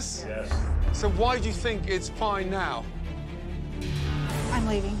 yes? Yes. So why do you think it's fine now? I'm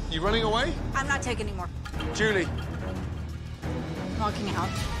leaving. You running away? I'm not taking any more. Julie, I'm walking out.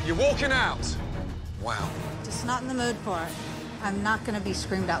 you're walking out. Wow. Just not in the mood for it. I'm not going to be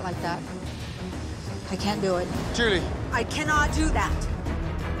screamed at like that. I can't do it. Julie. I cannot do that.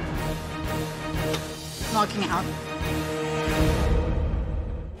 I'm walking out.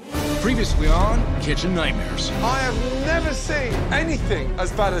 Previously on Kitchen Nightmares. I have never seen anything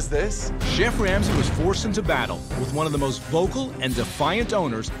as bad as this. Chef Ramsay was forced into battle with one of the most vocal and defiant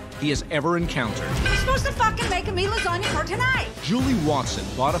owners he has ever encountered. You're supposed to fucking make me lasagna for tonight. Julie Watson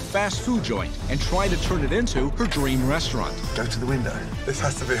bought a fast food joint and tried to turn it into her dream restaurant. Go to the window. This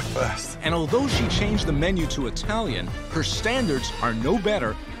has to be a first. And although she changed the menu to Italian, her standards are no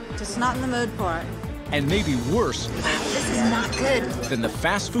better Just not in the mood for it. and maybe worse This is not good. than the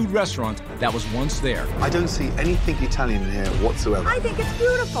fast food restaurant that was once there. I don't see anything Italian in here whatsoever. I think it's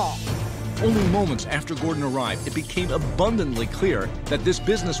beautiful. Only moments after Gordon arrived, it became abundantly clear that this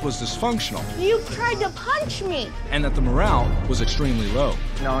business was dysfunctional You tried to punch me. and that the morale was extremely low.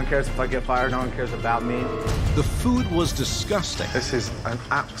 No one cares if I get fired. No one cares about me. The food was disgusting, This is an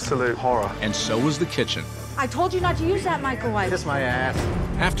absolute horror. and so was the kitchen. I told you not to use that microwave. Kiss my ass.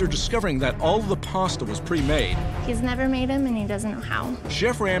 After discovering that all of the pasta was pre-made, He's never made them and he doesn't know how.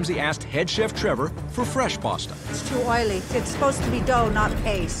 Chef Ramsay asked head chef Trevor for fresh pasta. It's too oily. It's supposed to be dough, not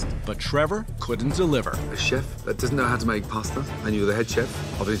paste. But Trevor couldn't deliver. A chef that doesn't know how to make pasta, and you're the head chef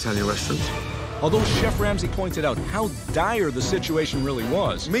of an Italian restaurant. Although Chef Ramsay pointed out how dire the situation really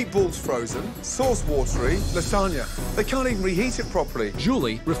was, Meatballs frozen, sauce watery, lasagna. They can't even reheat it properly.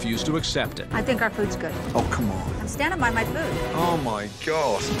 Julie refused to accept it. I think our food's good. Oh, come on. I'm standing by my food. Oh, my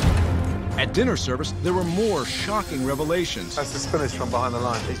God. At dinner service, there were more shocking revelations. That's the spinach from behind the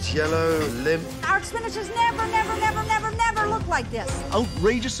line. It's yellow, limp. Our spinach has never looked like this.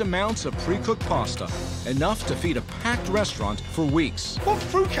 Outrageous amounts of pre-cooked pasta, enough to feed a packed restaurant for weeks. What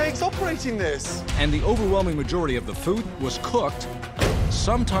fruitcake's operating this? And the overwhelming majority of the food was cooked,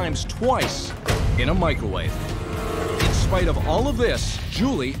 sometimes twice, in a microwave. In spite of all of this,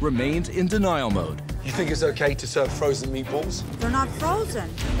 Julie remained in denial mode. You think it's okay to serve frozen meatballs? They're not frozen.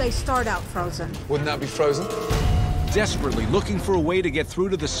 They start out frozen. Wouldn't that be frozen? Desperately looking for a way to get through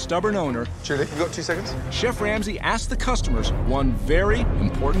to the stubborn owner, Julie, you got 2 seconds? Chef Ramsay asked the customers one very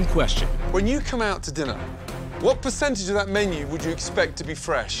important question. When you come out to dinner, what percentage of that menu would you expect to be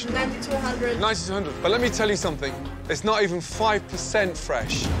fresh? 90 to 100. 90 to 100. But let me tell you something. It's not even 5%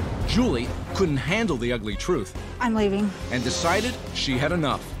 fresh. Julie couldn't handle the ugly truth I'm leaving. and decided she had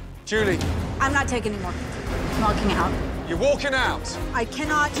enough. Julie, I'm not taking anymore. I'm walking out. you're walking out. I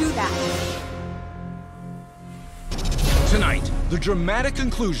cannot do that. Tonight, the dramatic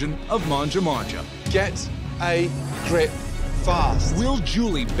conclusion of Mangia Mangia. Get a grip fast. Will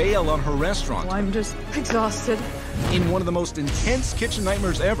Julie bail on her restaurant I'm just exhausted. in one of the most intense kitchen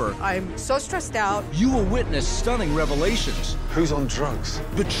nightmares ever? I'm so stressed out. You will witness stunning revelations, Who's on drugs?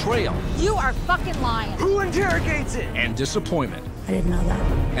 betrayal, You are fucking lying. Who interrogates it? and disappointment. I didn't know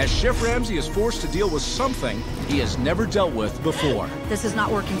that. As Chef Ramsay is forced to deal with something he has never dealt with before. This is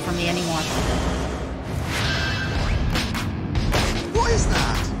not working for me anymore. What is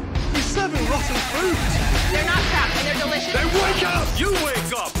that? You're serving rotten fruit. They're not crap, and they're delicious. Then wake up! You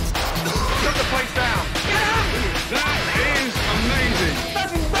wake up! Shut the place down. That is amazing.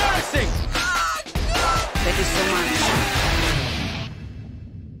 That's embarrassing! Thank you so much.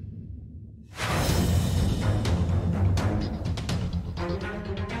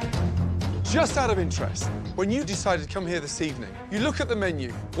 Just out of interest, when you decided to come here this evening, you look at the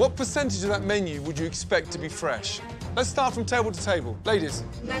menu. What percentage of that menu would you expect to be fresh? Let's start from table to table. Ladies,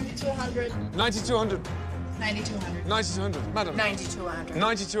 90 to 100. 90 to 100. 90 to 100. 90 to 100. Madam. 90 to 100.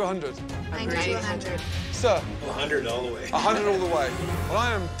 90 to 100. 90 to 100. Sir. 100 all the way. 100 all the way. Well,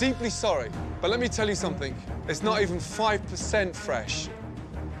 I am deeply sorry, but let me tell you something. It's not even 5% fresh.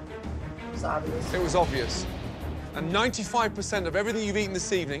 It's obvious. It was obvious. And 95% of everything you've eaten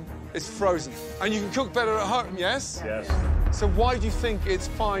this evening is frozen. And you can cook better at home, yes? Yes. So why do you think it's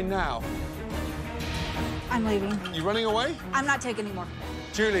fine now? I'm leaving. You running away? I'm not taking anymore.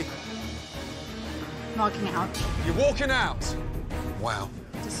 Julie, I'm walking out. you're walking out. Wow.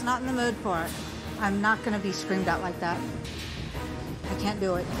 Just not in the mood for it. I'm not going to be screamed at like that. I can't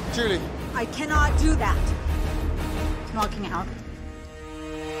do it. Julie. I cannot do that. I'm walking out.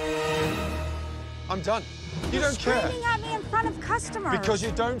 I'm done. You You're don't care. screaming at me in front of customers. Because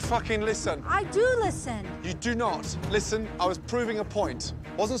you don't fucking listen. I do listen. You do not. Listen, I was proving a point.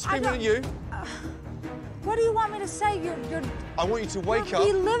 Wasn't screaming at you. What do you want me to say? You're I want you to wake you're up.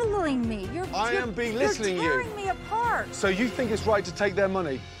 belittling me. I am belittling you. You're tearing me apart. So you think it's right to take their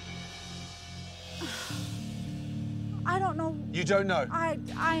money? I don't know. You don't know?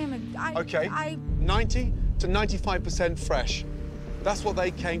 Okay. 90 to 95% fresh. That's what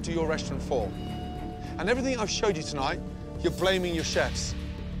they came to your restaurant for. And everything I've showed you tonight, you're blaming your chefs.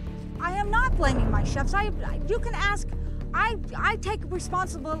 I am not blaming my chefs. You can ask. I take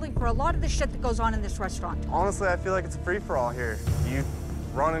responsibility for a lot of the shit that goes on in this restaurant. Honestly, I feel like it's a free-for-all here. You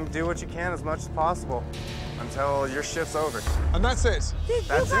run and do what you can as much as possible until your shift's over. And that's it. You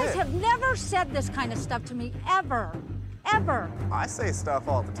guys have never said this kind of stuff to me, ever. Ever. I say stuff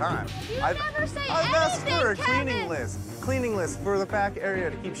all the time. You never say I've asked anything, for a Kevin. cleaning list for the back area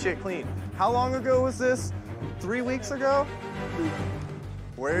to keep shit clean. How long ago was this? 3 weeks ago?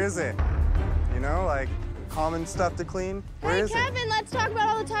 Where is it? You know, like, common stuff to clean? Where Hey, is Kevin, let's talk about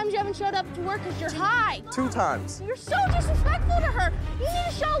all the times you haven't showed up to work because you're high. it? 2 times. You're so disrespectful to her. You need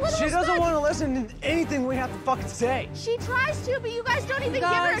to show a little She respect. doesn't want to listen to anything we have to fucking say. She tries to, but you guys don't even give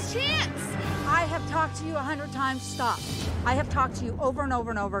her a chance. I have talked to you 100 times. Stop. I have talked to you over and over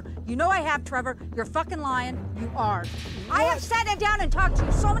and over. You know I have, Trevor. You're fucking lying. You are. I have sat down and talked to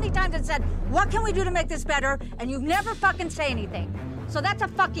you so many times and said, what can we do to make this better? And you've never fucking say anything. So that's a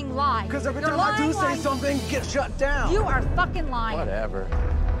fucking lie. Because every You're time I do lying. say something, get shut down. You are fucking lying. Whatever.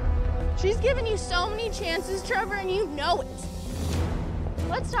 She's given you so many chances, Trevor, and you know it.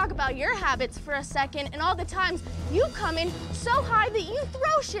 Let's talk about your habits for a second and all the times you come in so high that you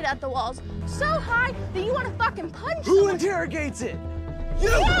throw shit at the walls. So high that you want to fucking punch Who someone. interrogates it? You!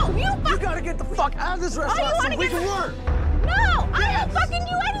 You gotta get the fuck out of this Oh, restaurant you so wanna we get can the- work! No! I don't fucking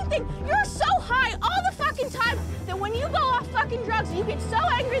do anything! You're so high all the fucking time that when you go off fucking drugs, you get so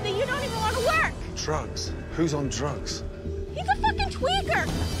angry that you don't even want to work! Drugs? Who's on drugs? He's a fucking tweaker!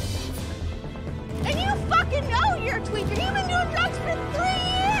 And you fucking know you're a tweaker! You've been doing drugs for 3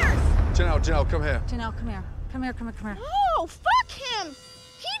 years! Janelle, come here. Janelle, come here. Come here, come here, come here. Oh, fuck him!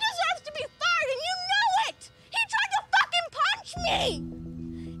 He deserves to be fired and you know it! He tried to fucking punch me!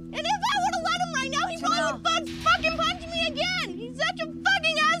 And if I would have let him right now, he probably would fucking punch me again! He's such a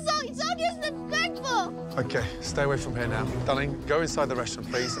fucking asshole! He's so disrespectful! Okay, stay away from here now. Darling, go inside the restaurant,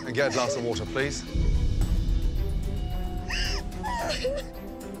 please, and get a glass of water, please.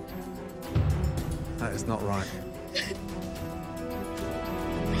 That is not right.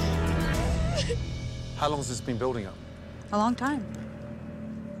 How long has this been building up? A long time.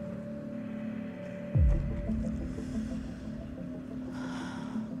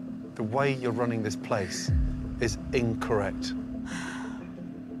 The way you're running this place is incorrect.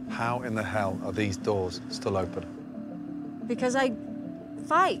 How in the hell are these doors still open? Because I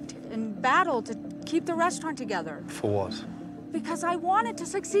fight and battle to keep the restaurant together. For what? Because I want it to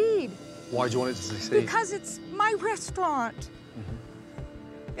succeed. Why do you want it to succeed? Because it's my restaurant.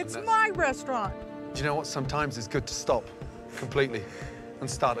 It's my restaurant. Do you know what? Sometimes it's good to stop completely and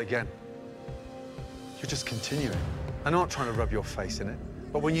start again. You're just continuing. I'm not trying to rub your face in it,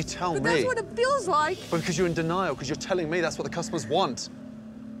 but when you tell me... But that's what it feels like. But because you're in denial, because you're telling me that's what the customers want.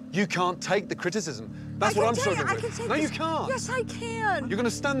 You can't take the criticism. That's what I'm struggling with. No, you can't. Yes, I can. You're going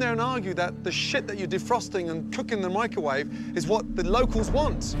to stand there and argue that the shit that you're defrosting and cooking in the microwave is what the locals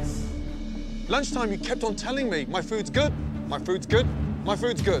want. Lunchtime, you kept on telling me, my food's good, my food's good, my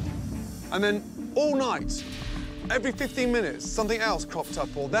food's good. And then all night, every 15 minutes, something else cropped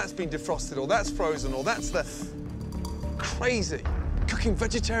up, or that's been defrosted, or that's frozen, or that's the... Crazy. Cooking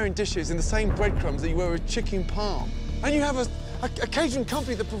vegetarian dishes in the same breadcrumbs that you were with chicken parm. And you have a catering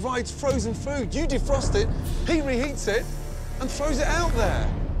company that provides frozen food. You defrost it, he reheats it, and throws it out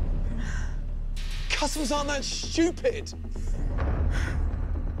there. Customers aren't that stupid.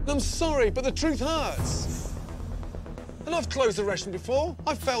 I'm sorry, but the truth hurts. And I've closed a restaurant before.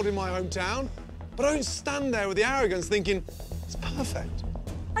 I've failed in my hometown. But I don't stand there with the arrogance thinking, it's perfect.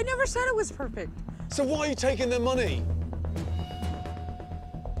 I never said it was perfect. So why are you taking their money?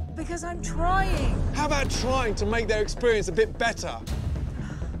 Because I'm trying. How about trying to make their experience a bit better?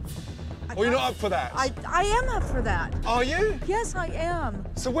 Or you're not up for that? I am up for that. Are you? Yes, I am.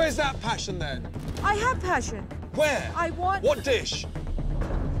 So where's that passion then? I have passion. Where? I want... What dish?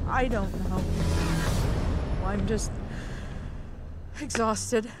 I don't know. I'm just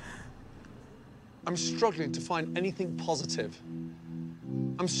exhausted. I'm struggling to find anything positive.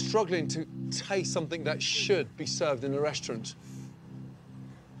 I'm struggling to taste something that should be served in a restaurant.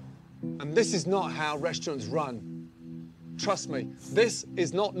 And this is not how restaurants run. Trust me, this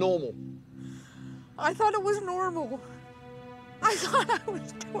is not normal. I thought it was normal. I thought I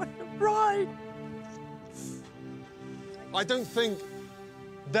was doing it right. I don't think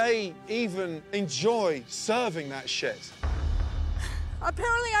they even enjoy serving that shit.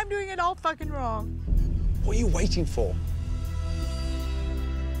 Apparently, I'm doing it all fucking wrong. What are you waiting for?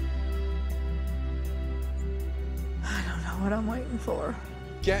 I don't know what I'm waiting for.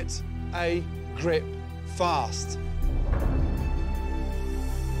 Get a grip fast.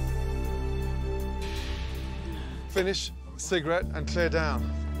 Finish cigarette and clear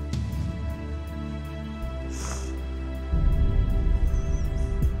down.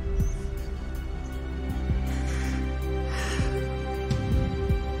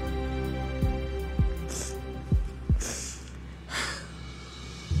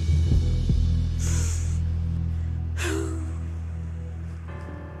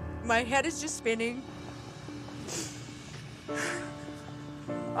 My head is just spinning.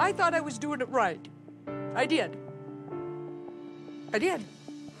 I thought I was doing it right. I did. I did.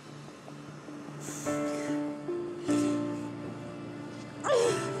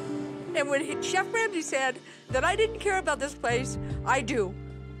 And when Chef Ramsay said that I didn't care about this place, I do.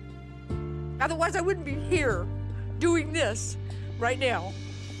 Otherwise, I wouldn't be here doing this right now.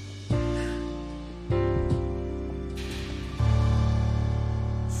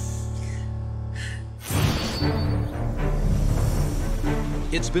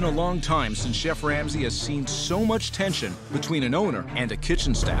 It's been a long time since Chef Ramsay has seen so much tension between an owner and a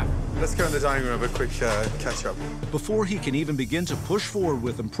kitchen staff. Let's go in the dining room, have a quick catch-up. Before he can even begin to push forward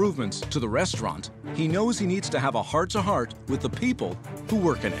with improvements to the restaurant, he knows he needs to have a heart-to-heart with the people who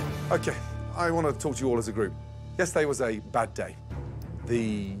work in it. Okay, I want to talk to you all as a group. Yesterday was a bad day.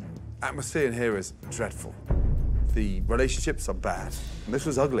 The atmosphere in here is dreadful. The relationships are bad, and this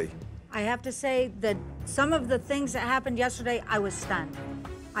was ugly. I have to say that some of the things that happened yesterday, I was stunned.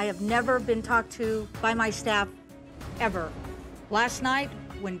 I have never been talked to by my staff, ever. Last night,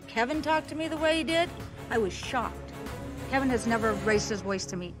 when Kevin talked to me the way he did, I was shocked. Kevin has never raised his voice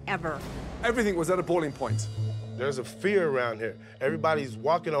to me, ever. Everything was at a boiling point. There's a fear around here. Everybody's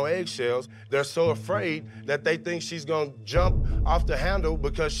walking on eggshells. They're so afraid that they think she's gonna jump off the handle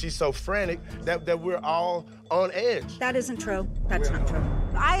because she's so frantic that we're all on edge. That isn't true. That's not true.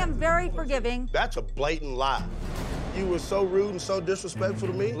 I am very forgiving. That's a blatant lie. You were so rude and so disrespectful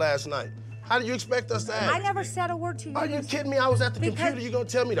to me last night. How do you expect us to act? I never said a word to you. Are you kidding me? I was at the computer. You gonna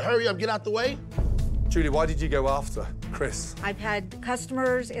tell me to hurry up, get out the way? Julie, why did you go after Chris. I've had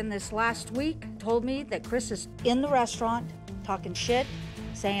customers in this last week told me that Chris is in the restaurant talking shit,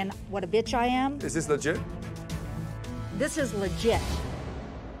 saying what a bitch I am. Is this legit? This is legit.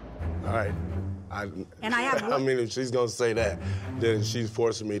 All right. And I have. I mean, if she's gonna say that, then she's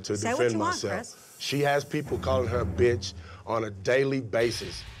forcing me to Say what defend you want, myself. Chris. She has people calling her a bitch on a daily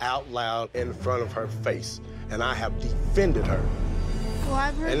basis, out loud in front of her face, and I have defended her. Well,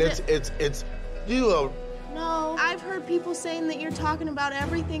 I've heard And it's you are. No, I've heard people saying that you're talking about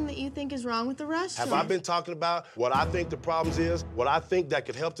everything that you think is wrong with the restaurant. Have I been talking about what I think the problems is? What I think that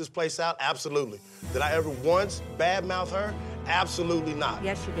could help this place out? Absolutely. Did I ever once badmouth her? Absolutely not.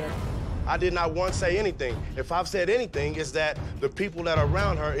 Yes, you did. I did not once say anything. If I've said anything, it's that the people that are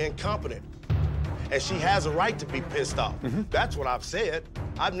around her are incompetent. And she has a right to be pissed off. That's what I've said.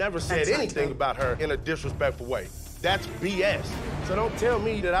 I've never said anything about her in a disrespectful way. That's BS. So don't tell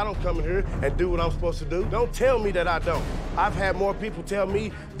me that I don't come in here and do what I'm supposed to do. Don't tell me that I don't. I've had more people tell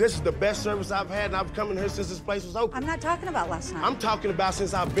me this is the best service I've had, and I've come in here since this place was open. I'm not talking about last night. I'm talking about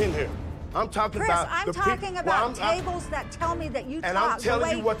since I've been here. I'm talking Chris, about I'm the talking people. about tables that tell me that you and talk I'm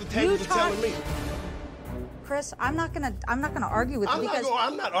telling you what the tables are telling me. Chris, I'm not gonna argue with you because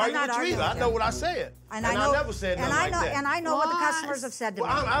I'm not arguing with you either. I know what I said. And I know, never said nothing like that. And I know what the customers have said to me.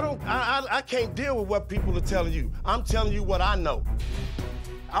 I can't deal with what people are telling you. I'm telling you what I know.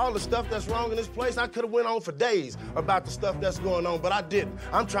 All the stuff that's wrong in this place, I could have went on for days about the stuff that's going on, but I didn't.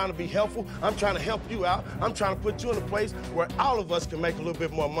 I'm trying to be helpful. I'm trying to help you out. I'm trying to put you in a place where all of us can make a little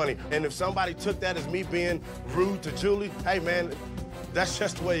bit more money. And if somebody took that as me being rude to Julie, hey, man, that's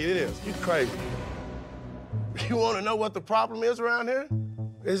just the way it is. You crazy. You want to know what the problem is around here?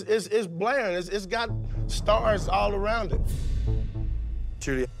 It's blaring. It's got stars all around it.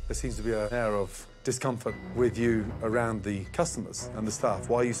 Julia, there seems to be an air of discomfort with you around the customers and the staff.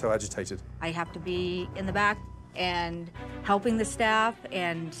 Why are you so agitated? I have to be in the back and helping the staff,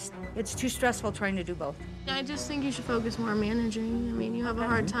 and it's too stressful trying to do both. I just think you should focus more on managing. I mean, you have a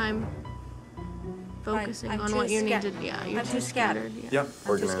hard time focusing on what you need to. Yeah, you're too scattered. Yeah.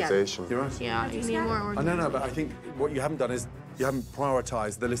 Organization. You're right. Yeah, you need more organization. No, but I think what you haven't done is you haven't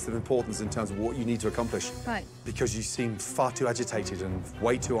prioritized the list of importance in terms of what you need to accomplish. Right. Because you seem far too agitated and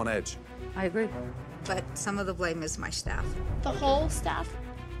way too on edge. I agree. But some of the blame is my staff. The whole staff?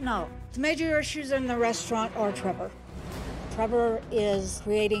 No. The major issues in the restaurant are Trevor. Trevor is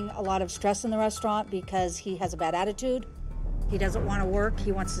creating a lot of stress in the restaurant because he has a bad attitude. He doesn't want to work.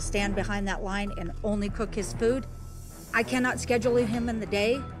 He wants to stand behind that line and only cook his food. I cannot schedule him in the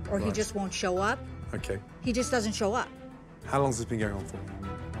day or he just won't show up. Okay. He just doesn't show up. How long has this been going on for?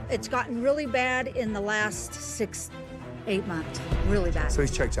 It's gotten really bad in the last 6-8 months. Really bad. So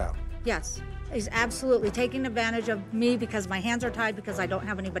he's checked out? Yes. He's absolutely taking advantage of me because my hands are tied because I don't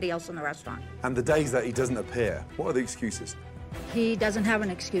have anybody else in the restaurant. And the days that he doesn't appear, what are the excuses? He doesn't have an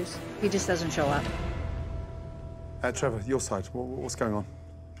excuse. He just doesn't show up. Trevor, your side, what's going on?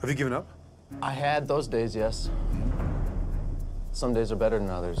 Have you given up? I had those days, yes. Some days are better than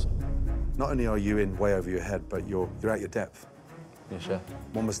others. Not only are you in way over your head, but you're out your depth. Yes, chef.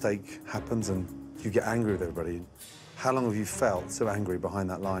 One mistake happens and you get angry with everybody. How long have you felt so angry behind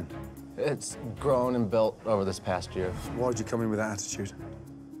that line? It's grown and built over this past year. Why did you come in with that attitude?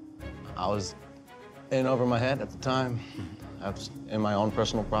 I was in over my head at the time. I was in my own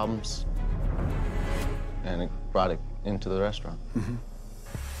personal problems, and it brought it into the restaurant.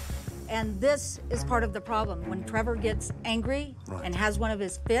 And this is part of the problem. When Trevor gets angry and has one of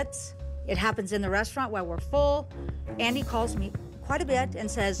his fits, it happens in the restaurant while we're full. Andy calls me quite a bit and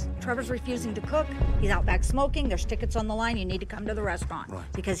says, Trevor's refusing to cook. He's out back smoking. There's tickets on the line. You need to come to the restaurant.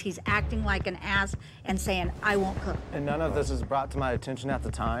 Because he's acting like an ass and saying, I won't cook. And none of this is brought to my attention at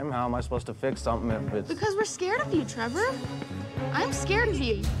the time. How am I supposed to fix something if it's... Because we're scared of you, Trevor. I'm scared of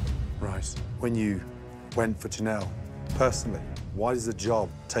you. Right. When you went for Janelle, personally, why does the job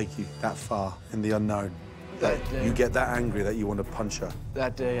take you that far in the unknown? That you get that angry that you want to punch her?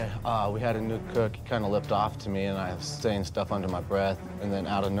 That day, we had a new cook. He kind of lipped off to me, and I was saying stuff under my breath. And then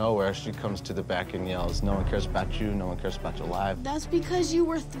out of nowhere, she comes to the back and yells, no one cares about you, no one cares about your life. That's because you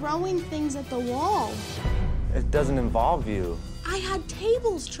were throwing things at the wall. It doesn't involve you. I had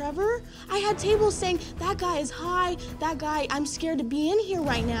tables, Trevor. I had tables saying, that guy is high, that guy, I'm scared to be in here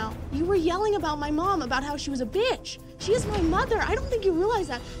right now. You were yelling about my mom, about how she was a bitch. She is my mother. I don't think you realize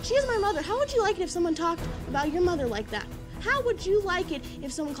that. She is my mother. How would you like it if someone talked about your mother like that? How would you like it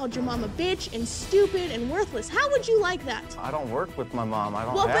if someone called your mom a bitch and stupid and worthless? How would you like that? I don't work with my mom. I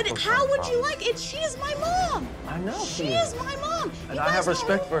don't Well, have but how would you like it? She is my mom. I know she is my mom. And I have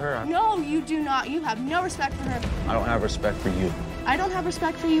respect for her. No, you do not. You have no respect for her. I don't have respect for you. I don't have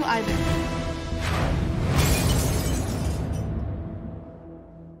respect for you either.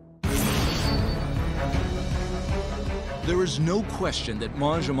 There is no question that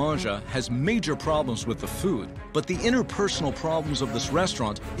Mangia Mangia has major problems with the food, but the interpersonal problems of this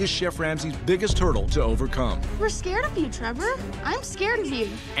restaurant is Chef Ramsay's biggest hurdle to overcome. We're scared of you, Trevor. I'm scared of you.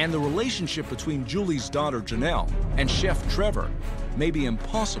 And the relationship between Julie's daughter Janelle and Chef Trevor may be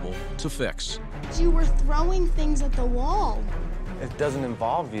impossible to fix. You were throwing things at the wall. It doesn't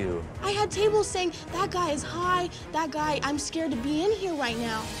involve you. I had tables saying, that guy is high, that guy, I'm scared to be in here right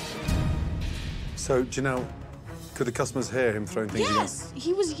now. So, Janelle, could the customers hear him throwing things Yes, against?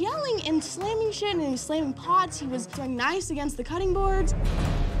 he was yelling and slamming shit, and he was slamming pots. He was throwing knives against the cutting boards.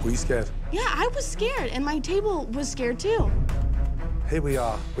 Were you scared? Yeah, I was scared, and my table was scared too. Here we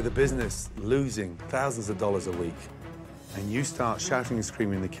are with a business losing thousands of dollars a week, and you start shouting and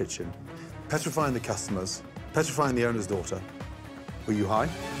screaming in the kitchen, petrifying the customers, petrifying the owner's daughter. Were you high?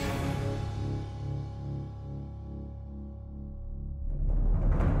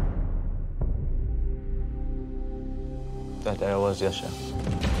 That day I was, yes, Chef.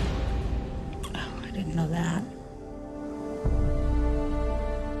 Oh, I didn't know that.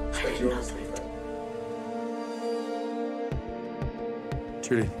 I didn't know that.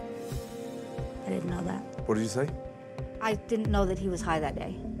 Julie, I didn't know that. what did you say? I didn't know that he was high that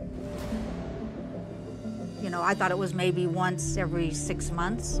day. You know, I thought it was maybe once every 6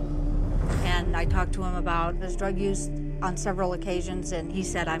 months. And I talked to him about his drug use on several occasions, and he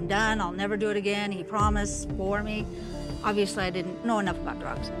said, I'm done, I'll never do it again. He promised for me. Obviously, I didn't know enough about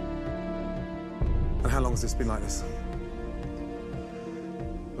drugs. And how long has this been like this?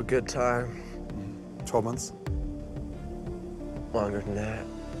 A good time. 12 months? Longer than that.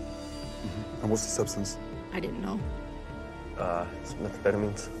 And what's the substance? I didn't know. It's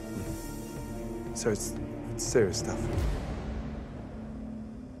methamphetamines. So it's serious stuff.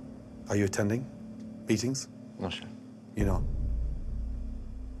 Are you attending meetings? No, Chef. You're not?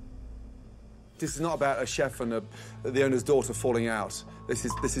 This is not about a chef and the owner's daughter falling out. This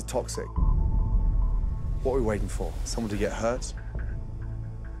is toxic. What are we waiting for? Someone to get hurt?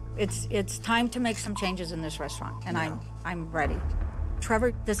 It's time to make some changes in this restaurant, and I'm ready.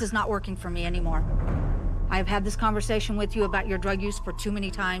 Trevor, this is not working for me anymore. I've had this conversation with you about your drug use for too many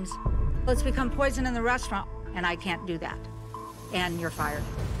times. It's become poison in the restaurant, and I can't do that. And you're fired.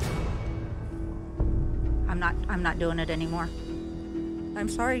 I'm not doing it anymore. I'm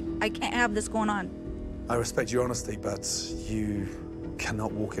sorry, I can't have this going on. I respect your honesty, but you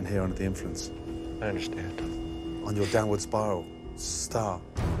cannot walk in here under the influence. I understand. On your downward spiral, start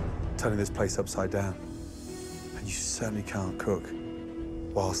turning this place upside down. And you certainly can't cook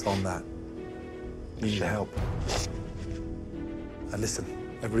whilst on that. You need help. And listen,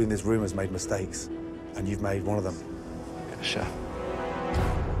 everybody in this room has made mistakes, and you've made one of them. Yeah, Chef.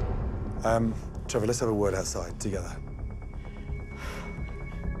 Trevor, let's have a word outside together.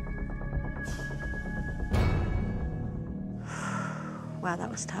 Wow,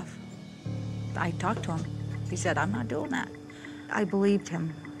 that was tough. I talked to him. He said, I'm not doing that. I believed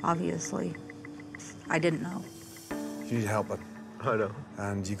him, obviously. I didn't know. You need help, bud. I know.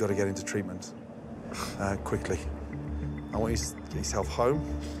 And you've got to get into treatment quickly. I want you to get yourself home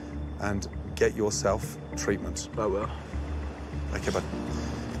and get yourself treatment. I will. Okay, bud.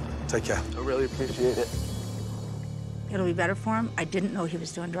 Take care. I really appreciate it. It'll be better for him. I didn't know he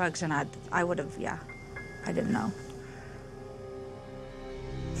was doing drugs, and I would have, yeah. I didn't know.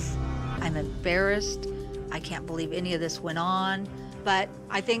 I'm embarrassed. I can't believe any of this went on. But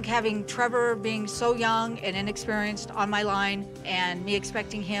I think having Trevor being so young and inexperienced on my line and me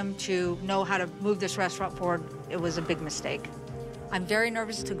expecting him to know how to move this restaurant forward, it was a big mistake. I'm very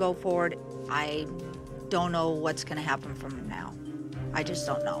nervous to go forward. I don't know what's going to happen from now. I just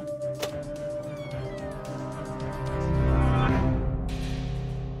don't know.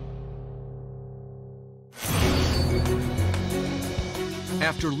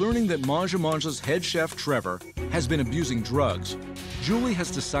 After learning that Mangia Mangia's head chef, Trevor, has been abusing drugs, Julie has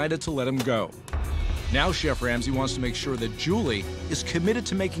decided to let him go. Now Chef Ramsay wants to make sure that Julie is committed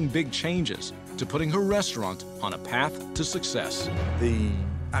to making big changes, to putting her restaurant on a path to success. The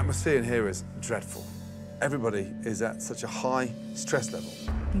atmosphere in here is dreadful. Everybody is at such a high stress level.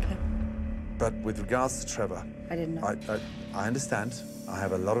 Okay. But with regards to Trevor, I didn't know. I understand. I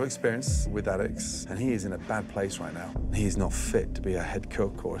have a lot of experience with addicts, and he is in a bad place right now. He is not fit to be a head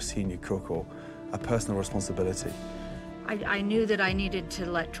cook or a senior cook or a personal responsibility. I knew that I needed to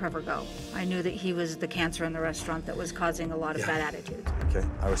let Trevor go. I knew that he was the cancer in the restaurant that was causing a lot of bad attitudes. Okay,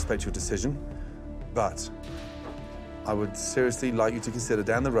 I respect your decision, but I would seriously like you to consider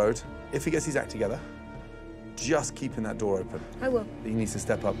down the road, if he gets his act together, just keeping that door open. I will. He needs to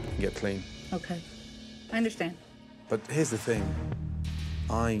step up and get clean. Okay. I understand. But here's the thing.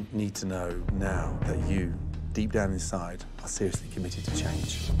 I need to know now that you deep down inside, are seriously committed to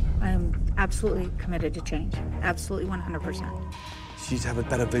change. I am absolutely committed to change. Absolutely 100%. You need to have a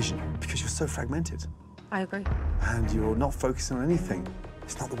better vision because you're so fragmented. I agree. And you're not focusing on anything.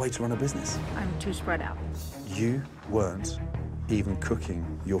 It's not the way to run a business. I'm too spread out. You weren't even cooking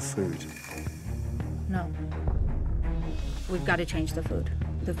your food. No. We've got to change the food.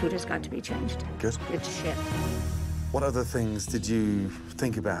 The food has got to be changed. Good. It's shit. What other things did you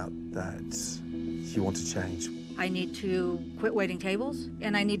think about that you want to change? I need to quit waiting tables,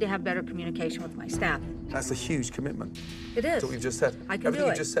 and I need to have better communication with my staff. That's a huge commitment. It is. That's what you've just said. I can Everything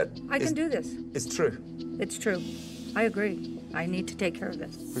do it. you just said. I can do this. It's true. It's true. I agree. I need to take care of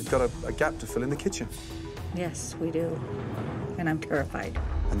this. We've got a gap to fill in the kitchen. Yes, we do. And I'm terrified.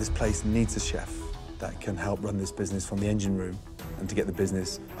 And this place needs a chef that can help run this business from the engine room and to get the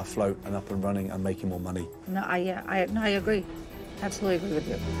business afloat and up and running and making more money. No, I agree. Absolutely agree with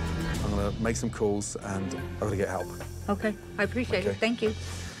you. I'm going to make some calls and I've got to get help. Okay, I appreciate it. Thank you.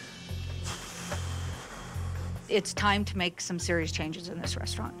 It's time to make some serious changes in this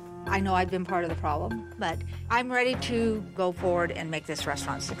restaurant. I know I've been part of the problem, but I'm ready to go forward and make this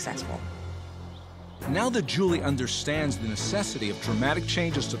restaurant successful. Now that Julie understands the necessity of dramatic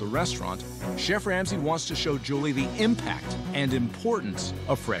changes to the restaurant, Chef Ramsay wants to show Julie the impact and importance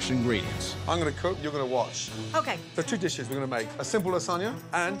of fresh ingredients. I'm going to cook, you're going to watch. Okay. The two dishes we're going to make, a simple lasagna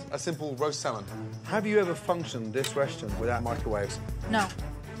and a simple roast salmon. Have you ever functioned this restaurant without microwaves? No.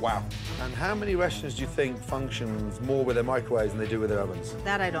 Wow. And how many restaurants do you think functions more with their microwaves than they do with their ovens?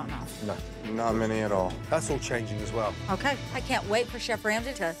 That I don't know. No. Not many at all. That's all changing as well. Okay. I can't wait for Chef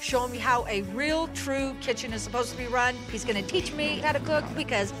Ramsay to show me how a real, true kitchen is supposed to be run. He's going to teach me how to cook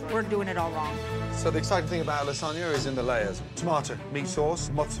because we're doing it all wrong. So the exciting thing about lasagna is in the layers. Tomato, meat sauce,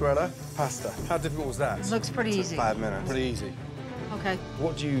 mozzarella, pasta. How difficult was that? Looks pretty easy. 5 minutes. Pretty easy. Okay.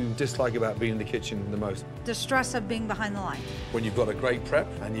 What do you dislike about being in the kitchen the most? The stress of being behind the line. When you've got a great prep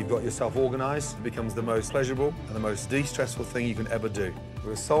and you've got yourself organised, it becomes the most pleasurable and the most de-stressful thing you can ever do.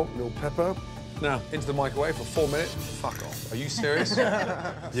 With salt, a little pepper. Now, into the microwave for 4 minutes. Fuck off. Are you serious?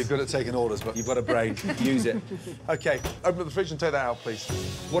 You're good at taking orders, but you've got a brain. Use it. Okay, open up the fridge and take that out, please.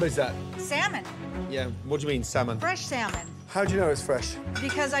 What is that? Salmon. Yeah, what do you mean, salmon? Fresh salmon. How do you know it's fresh?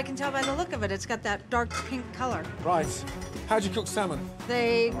 Because I can tell by the look of it, it's got that dark pink color. Right. How'd you cook salmon?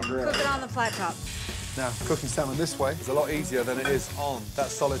 They cook it on the flat top. Now, cooking salmon this way is a lot easier than it is on that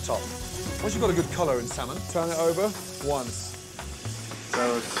solid top. Once you've got a good colour in salmon, turn it over once. That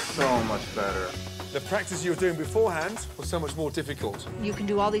was so much better. The practice you were doing beforehand was so much more difficult. You can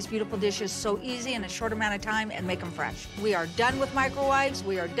do all these beautiful dishes so easy in a short amount of time and make them fresh. We are done with microwaves.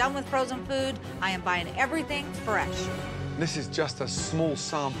 We are done with frozen food. I am buying everything fresh. This is just a small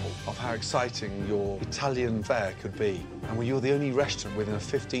sample of how exciting your Italian fare could be. And when you're the only restaurant within a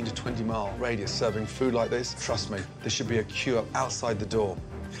 15 to 20 mile radius serving food like this, trust me, there should be a queue up outside the door.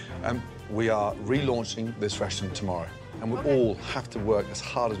 We are relaunching this restaurant tomorrow. And we all have to work as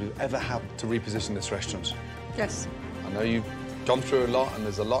hard as we've ever had to reposition this restaurant. Yes. I know you've gone through a lot and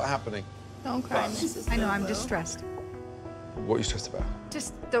there's a lot happening. Don't cry, I know, I'm distressed. What are you stressed about?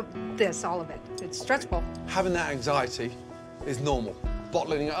 Just all of it. It's stressful. Having that anxiety is normal.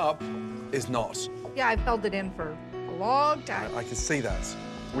 Bottling it up is not. Yeah, I've held it in for a long time. I can see that.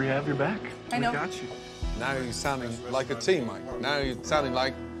 We have your back. I know. We got you. Now you're sounding like a team, Mike. Now you're sounding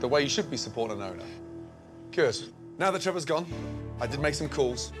like the way you should be supporting an owner. Good. Now that Trevor's gone, I did make some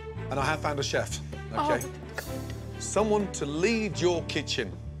calls, and I have found a chef, okay? Someone to lead your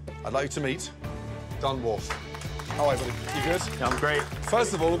kitchen. I'd like you to meet Don Wolf. How are you, buddy? You good? I'm great.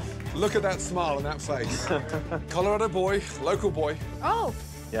 First of all, look at that smile on that face. Colorado boy, local boy. Oh.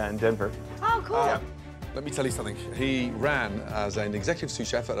 Yeah, in Denver. Oh, cool. Let me tell you something. He ran as an executive sous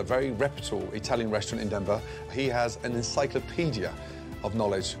chef at a very reputable Italian restaurant in Denver. He has an encyclopedia of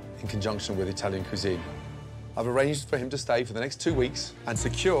knowledge in conjunction with Italian cuisine. I've arranged for him to stay for the next 2 weeks and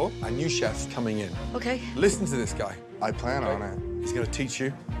secure a new chef coming in. Okay. Listen to this guy. I plan on it. He's going to teach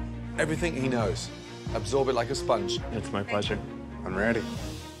you everything he knows. Absorb it like a sponge. It's my pleasure. I'm ready.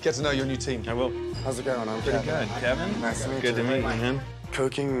 Get to know your new team. I will. How's it going? I'm Pretty Kevin. good. Kevin? Nice to meet you. Good to meet you, man.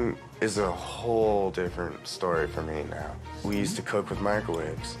 Cooking is a whole different story for me now. We used to cook with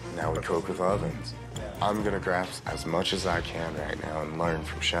microwaves. Now we cook with ovens. I'm going to grasp as much as I can right now and learn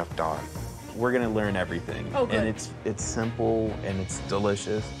from Chef Don. We're gonna learn everything. Oh, good. And it's simple and it's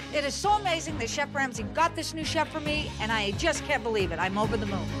delicious. It is so amazing that Chef Ramsay got this new chef for me, and I just can't believe it. I'm over the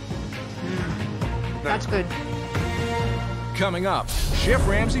moon. That's good. Coming up, Chef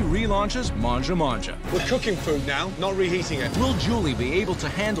Ramsay relaunches Mangia Mangia. We're cooking food now, not reheating it. Will Julie be able to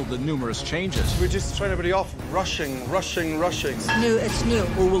handle the numerous changes? We're just throwing everybody off, rushing. It's new.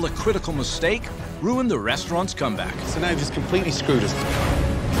 Or will a critical mistake ruin the restaurant's comeback? So now you've just completely screwed us.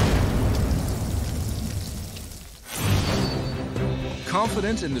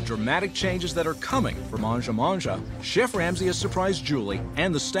 Confident in the dramatic changes that are coming for Mangia Mangia, Chef Ramsay has surprised Julie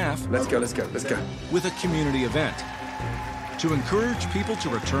and the staff. Let's go. With a community event to encourage people to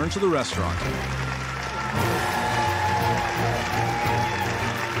return to the restaurant.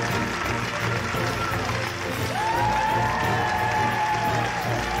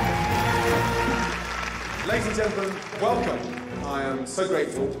 Ladies and gentlemen, welcome. I am so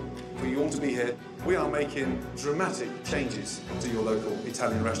grateful for you all to be here. We are making dramatic changes to your local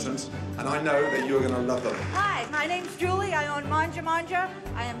Italian restaurant, and I know that you're going to love them. Hi, my name's Julie. I own Mangia Mangia.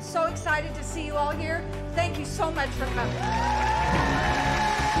 I am so excited to see you all here. Thank you so much for coming.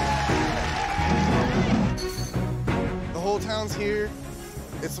 The whole town's here.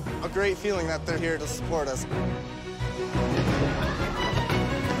 It's a great feeling that they're here to support us.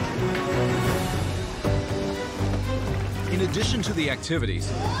 In addition to the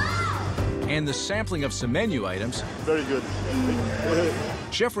activities and the sampling of some menu items, Very good.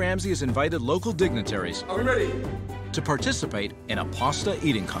 Chef Ramsay has invited local dignitaries Are we ready? to participate in a pasta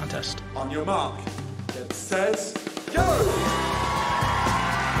eating contest. On your mark, get set, go!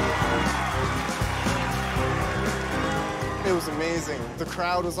 It was amazing. The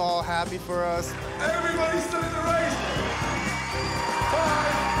crowd was all happy for us. Everybody's still in the race! 5,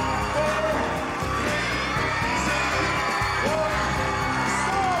 4, 3, 2, 1,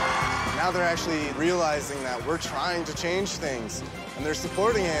 stop! Now they're actually realizing that we're trying to change things, and they're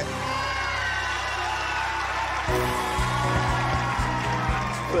supporting it.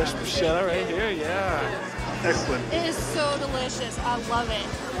 Fresh bruschetta right here, yeah. Excellent. It is so delicious. I love it.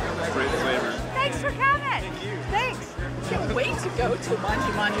 Great flavor. Thanks for coming. Thanks. Can't wait to go to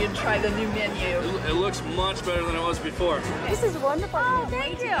Mangia Mangia and try the new menu. It looks much better than it was before. This is wonderful. Oh,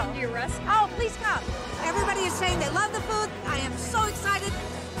 thank you. Your restaurant. Oh, please come. Everybody is saying they love the food. I am so excited.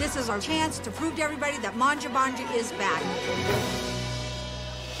 This is our chance to prove to everybody that Mangia Mangia is back.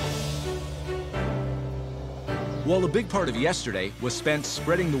 While a big part of yesterday was spent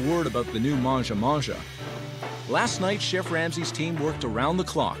spreading the word about the new Mangia Mangia, last night Chef Ramsay's team worked around the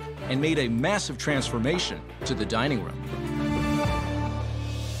clock and made a massive transformation to the dining room.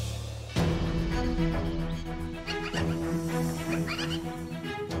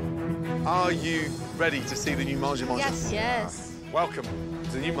 Are you ready to see the new Mangia Mangia? Yes. Yes. Welcome to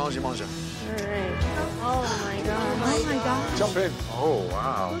the new Mangia Mangia. All right. Oh my god. Oh my God. Jump in. Oh,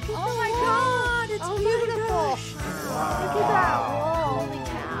 wow. Oh my God. It's beautiful. Look at that wall. Holy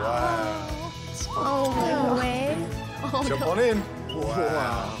cow. Oh, no way. Oh, Jump no. on in.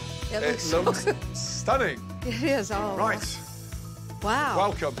 Wow. It It looks stunning. It is. Oh. Right. Wow.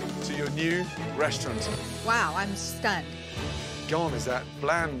 Welcome to your new restaurant. Wow. I'm stunned. Gone is that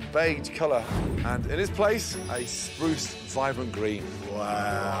bland beige colour, and in its place, a spruce, vibrant green.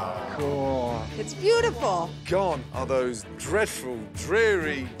 Wow. Cool. It's beautiful. Gone are those dreadful,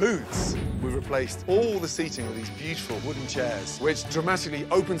 dreary booths. We've replaced all the seating with these beautiful wooden chairs, which dramatically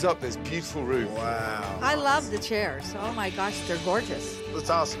opens up this beautiful room. Wow. I love the chairs. Oh my gosh, they're gorgeous. That's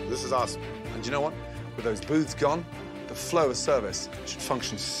awesome. This is awesome. And you know what? With those booths gone, the flow of service should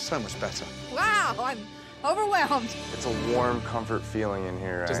function so much better. Wow. I'm overwhelmed. It's a warm comfort feeling in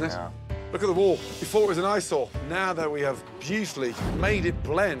here Doesn't right it? now. Look at the wall. Before it was an eyesore. Now that we have beautifully made it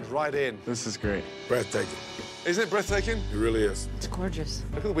blend right in. This is great. Breathtaking. Isn't it breathtaking? It really is. It's gorgeous.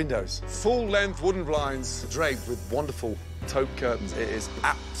 Look at the windows. Full-length wooden blinds draped with wonderful taupe curtains. It is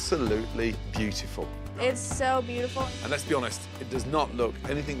absolutely beautiful. It's so beautiful. And let's be honest, it does not look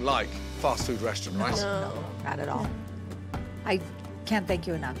anything like fast food restaurant, right? No. Not at all. I can't thank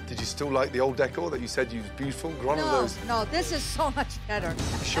you enough. Did you still like the old decor that you said you was beautiful? One of those. No, this is so much better.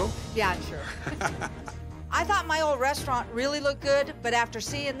 You sure? Yeah, sure. I thought my old restaurant really looked good, but after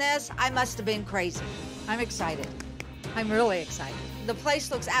seeing this, I must have been crazy. I'm excited. I'm really excited. The place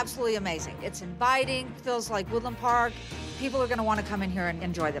looks absolutely amazing. It's inviting, feels like Woodland Park. People are going to want to come in here and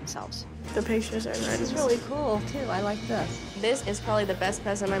enjoy themselves. The pictures are nice. It's really cool, too. I like this. This is probably the best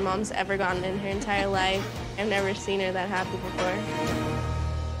present my mom's ever gotten in her entire life. I've never seen her that happy before.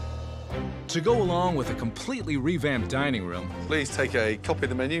 To go along with a completely revamped dining room, Please take a copy of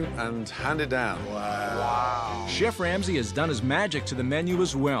the menu and hand it down. Wow. Chef Ramsay has done his magic to the menu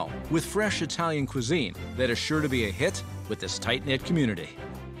as well, with fresh Italian cuisine that is sure to be a hit with this tight-knit community.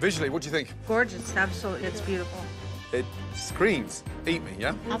 Visually, what do you think? Gorgeous. Absolutely. It's beautiful. It screams, eat me,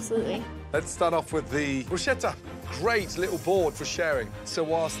 yeah? Absolutely. Let's start off with the bruschetta. Great little board for sharing. So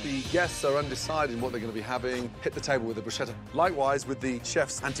whilst the guests are undecided what they're going to be having, hit the table with the bruschetta. Likewise with the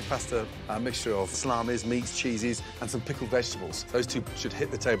chef's antipasta mixture of salamis, meats, cheeses, and some pickled vegetables. Those two should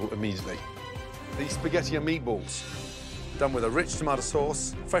hit the table immediately. The spaghetti and meatballs, done with a rich tomato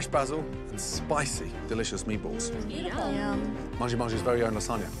sauce, fresh basil, and spicy, delicious meatballs. Yum. Mangia Mangia's very own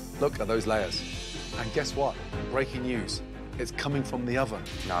lasagna. Look at those layers. And guess what? Breaking news. It's coming from the oven.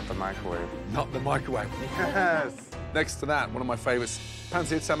 Not the microwave. Not the microwave. Yes. Next to that, one of my favorites,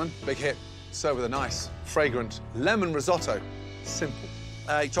 pan-seared salmon, big hit. Served with a nice, fragrant lemon risotto. Simple.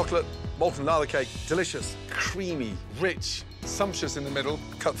 Chocolate, molten lava cake, delicious, creamy, rich, sumptuous in the middle.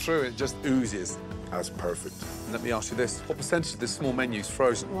 Cut through, it just oozes. That's perfect. And let me ask you this, what percentage of this small menu is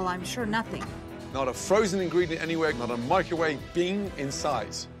frozen? Well, I'm sure nothing. Not a frozen ingredient anywhere, not a microwave bean in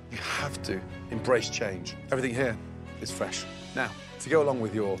sight. You have to embrace change. Everything here is fresh. Now, to go along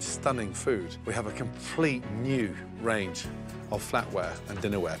with your stunning food, we have a complete new range of flatware and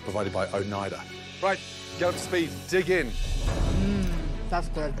dinnerware provided by Oneida. Right, get up to speed, dig in. That's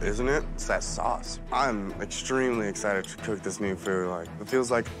good. Isn't it? It's that sauce. I'm extremely excited to cook this new food. Like, it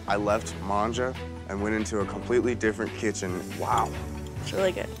feels like I left Mangia and went into a completely different kitchen. Wow. It's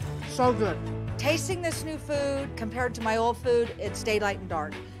really good. So good. Tasting this new food compared to my old food, it's daylight and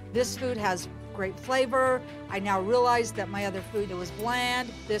dark. This food has great flavor. I now realize that my other food was bland.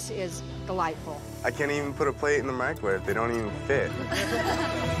 This is delightful. I can't even put a plate in the microwave. They don't even fit.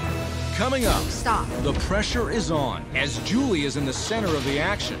 Coming up, Stop. The pressure is on as Julie is in the center of the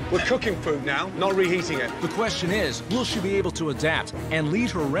action. We're cooking food now, not reheating it. The question is, will she be able to adapt and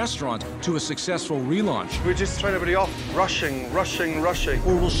lead her restaurant to a successful relaunch? We're just throwing everybody off, rushing.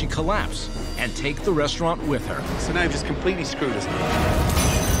 Or will she collapse and take the restaurant with her? So now you've just completely screwed us.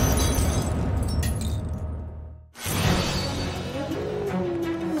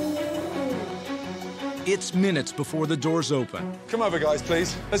 It's minutes before the doors open. Come over, guys,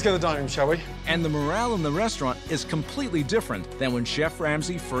 please. Let's go to the dining room, shall we? And the morale in the restaurant is completely different than when Chef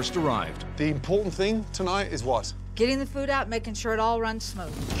Ramsay first arrived. The important thing tonight is what? Getting the food out, making sure it all runs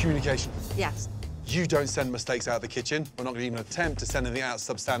smooth. Communication. Yes. You don't send mistakes out of the kitchen. We're not going to even attempt to send anything out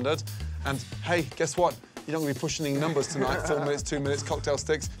substandard. And hey, guess what? You're not going to be pushing any numbers tonight. 4 minutes, 2 minutes, cocktail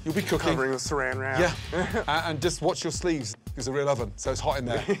sticks. You'll be cooking. Covering with saran wrap. Yeah. And just watch your sleeves. It's a real oven, so it's hot in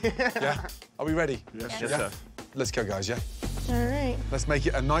there. Yeah? Are we ready? Yes, yeah? sir. Let's go, guys, yeah? All right. Let's make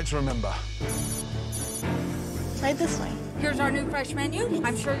it a night to remember. Right this way. Here's our new fresh menu.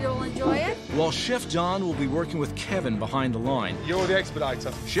 I'm sure you'll enjoy it. While Chef Don will be working with Kevin behind the line, You're the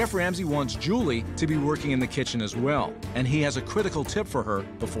expediter. Chef Ramsay wants Julie to be working in the kitchen as well. And he has a critical tip for her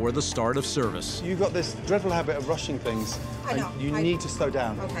before the start of service. You've got this dreadful habit of rushing things. I know. And you need to slow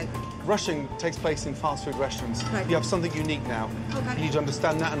down. Okay. Rushing takes place in fast food restaurants. Right. You have something unique now. Okay. You need to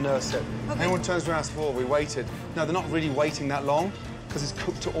understand that and nurse it. Okay. Anyone turns around and says, "Oh, we waited." No, they're not really waiting that long because it's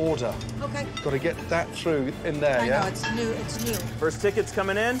cooked to order. Okay. Got to get that through in there, I yeah? know, it's new, it's new. First ticket's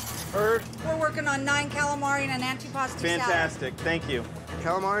coming in. Heard. We're working on 9 calamari and an antipasti salad. Fantastic. Thank you.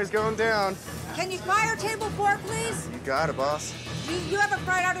 Calamari's going down. Can you fry our table fork, please? You got it, boss. You have a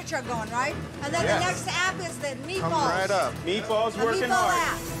fried artichoke going, right? And then Yes. the next app is the meatballs. Come right up. Meatballs The working meatball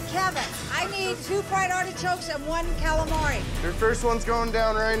hard. app. Kevin, I need 2 fried artichokes and 1 calamari. Your first one's going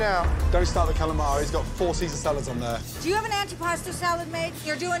down right now. Don't start the calamari. It's got 4 Caesar salads on there. Do you have an antipasta salad made?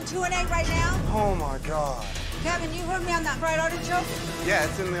 You're doing 2 and 8 right now? Oh, my God. Kevin, you heard me on that fried artichoke? Yeah,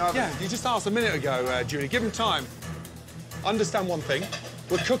 it's in the oven. Yeah, you just asked a minute ago, Julie. Give him time. Understand one thing.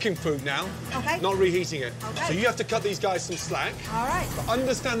 We're cooking food now, Okay. not reheating it. Okay. So you have to cut these guys some slack. All right. But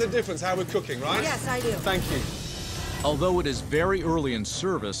understand the difference, how we're cooking, right? Yes, I do. Thank you. Although it is very early in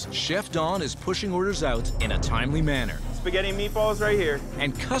service, Chef Don is pushing orders out in a timely manner. Spaghetti and meatballs right here.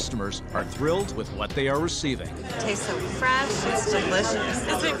 And customers are thrilled with what they are receiving. It tastes so fresh. It's delicious.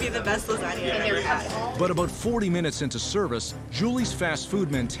 This might be the best lasagna I've ever had. But about 40 minutes into service, Julie's fast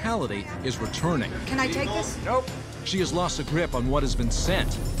food mentality is returning. Can I take this? Nope. She has lost a grip on what has been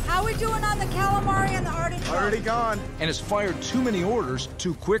sent How we doing on the calamari and the artichoke? Already gone. and has fired too many orders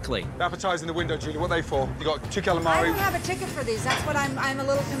too quickly. Appetizer in the window, Julie. What are they for? You got 2 I calamari. don't have a ticket for these. That's what I'm a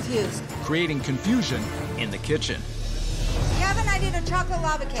little confused. Creating confusion in the kitchen. Kevin, I need a chocolate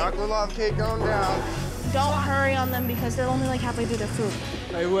lava cake. Chocolate lava cake going down. Don't hurry on them because they're only like halfway through their food.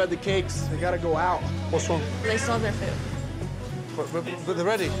 Hey, who had the cakes? They gotta go out. What's wrong? They still have their food. But they're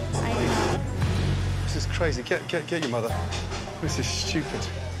ready. I know. This is crazy. Get your mother. This is stupid.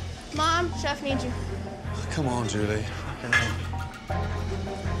 Mom, chef needs you. Come on, Julie.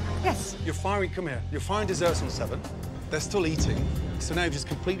 Yes. You're firing, come here. You're firing desserts on 7. They're still eating. So now you've just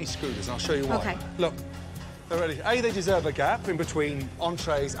completely screwed us. I'll show you why. Okay. Look, They're ready. A, they deserve a gap in between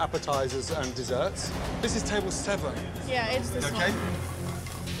entrees, appetizers, and desserts. This is table 7. Yeah, it's this okay?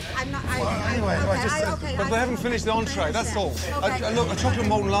 one. I'm not. But they haven't finished the entree, that's all. Look, a chocolate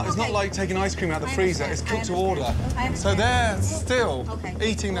molten lava is not like taking ice cream out of the freezer. It's cooked to order. So they're still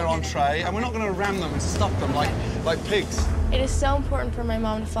eating their entree, and we're not going to ram them and stuff them like pigs. It is so important for my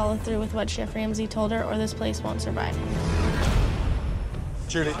mom to follow through with what Chef Ramsay told her, or this place won't survive.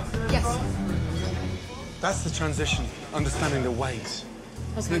 Julie. Yes. That's the transition, understanding the weight.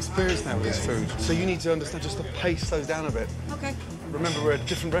 It's an experience now with this food. So you need to understand just the pace slows down a bit. Okay. Remember, we're a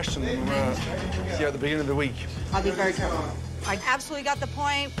different restaurant than we were here at the beginning of the week. I'll be very careful. I absolutely got the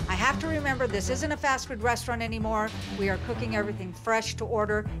point. I have to remember this isn't a fast food restaurant anymore. We are cooking everything fresh to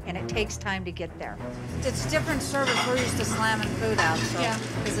order, and it takes time to get there. It's different service. We're used to slamming food out, so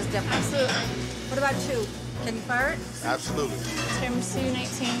this is different. Absolutely. What about you? Can you fire it? Absolutely. Tiramisu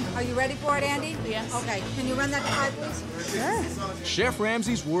 19. Are you ready for it, Andy? Yes. Okay. Can you run that pie, please? Sure. Chef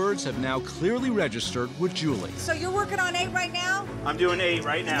Ramsay's words have now clearly registered with Julie. So you're working on 8 right now? I'm doing 8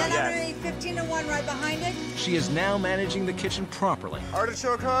 right now, And then yes. underneath 15 and 1 right behind it? She is now managing the kitchen properly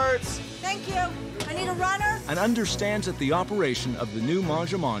Artichoke hearts. Thank you. I need a runner. and understands that the operation of the new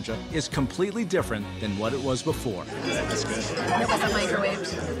Mangia Mangia is completely different than what it was before. That's good. It wasn't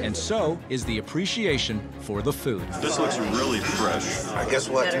microwaved. And so is the appreciation for the food. This looks really fresh. I guess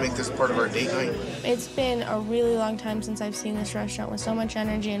we'll have to make this part of our date night. It's been a really long time since I've seen this restaurant with so much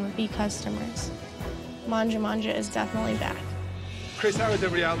energy and repeat customers. Mangia Mangia is definitely back. Chris, how is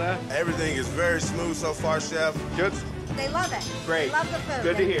everybody out there? Everything is very smooth so far, Chef. Good. They love it. Great. They love the food.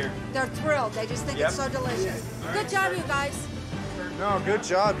 Good to hear. They're thrilled. They just think it's so delicious. Good job, you guys. No, good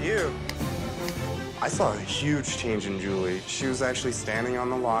job, you. I saw a huge change in Julie. She was actually standing on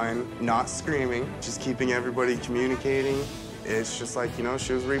the line, not screaming, just keeping everybody communicating. It's just like, you know,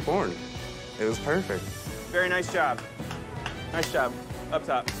 she was reborn. It was perfect. Very nice job. Nice job. Up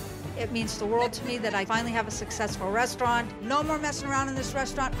top. It means the world to me that I finally have a successful restaurant. No more messing around in this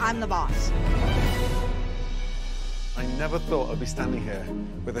restaurant. I'm the boss. I never thought I'd be standing here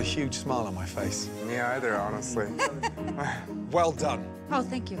with a huge smile on my face. Me either, honestly. Well done. Oh,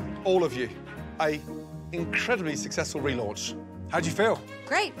 thank you. All of you. A incredibly successful relaunch. How'd you feel?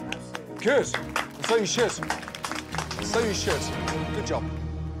 Great. Good. And so you should. So you should. Good job.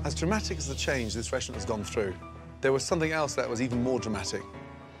 As dramatic as the change this restaurant has gone through, there was something else that was even more dramatic,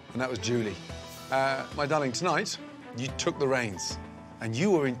 and that was Julie. My darling, tonight, you took the reins, and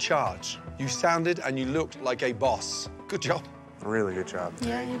you were in charge. You sounded and you looked like a boss. Good job. Really good job.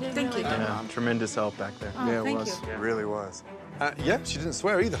 Yeah, you did Thank really you. good. Yeah, tremendous help back there. Oh, yeah, it thank was. you. It really was. Yeah, she didn't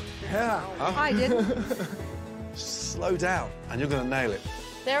swear either. Yeah. I didn't. Slow down, and you're going to nail it.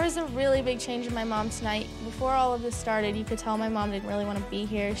 There was a really big change in my mom tonight. Before all of this started, you could tell my mom didn't really want to be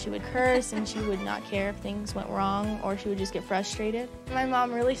here. She would curse and she would not care if things went wrong, or she would just get frustrated. My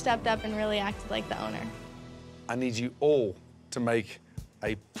mom really stepped up and really acted like the owner. I need you all to make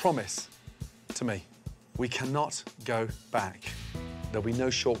a promise to me. We cannot go back. There'll be no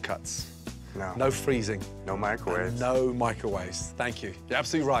shortcuts. No. No freezing. No microwaves. No microwaves. Thank you. You're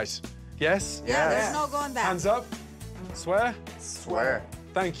absolutely right. Yes? Yeah, there's no going back. Hands up. Swear? Swear.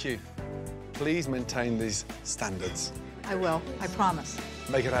 Thank you. Please maintain these standards. I will. I promise.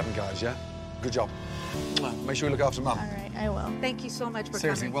 Make it happen, guys, yeah? Good job. Make sure you look after Mum. All right, I will. Thank you so much for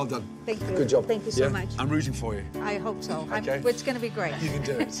Seriously, coming. well done. Thank you. Good job. Thank you so Yeah? much. I'm rooting for you. I hope so. Okay. It's going to be great. You can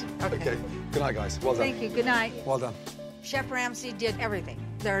do it. Okay. Good night, guys. Well done. Thank you. Good night. Well done. Chef Ramsay did everything.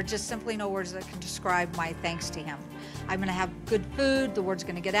 There are just simply no words that can describe my thanks to him. I'm going to have good food, the word's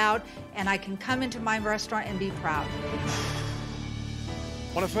going to get out, and I can come into my restaurant and be proud.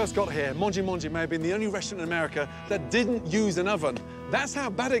 When I first got here, Mangia Mangia may have been the only restaurant in America that didn't use an oven. That's how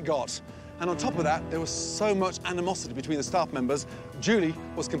bad it got. And on top of that, there was so much animosity between the staff members, Julie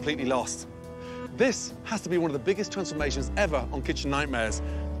was completely lost. This has to be one of the biggest transformations ever on Kitchen Nightmares.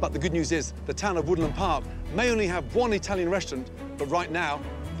 But the good news is, the town of Woodland Park may only have one Italian restaurant, but right now,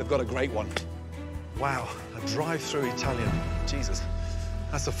 they've got a great one. Wow, a drive-through Italian. Jesus,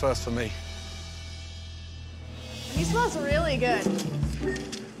 that's a first for me. He smells really good.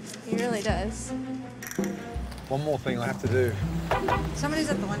 He really does. One more thing I have to do. Somebody's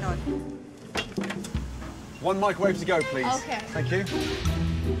at the window. One microwave to go, please. Okay. Thank you.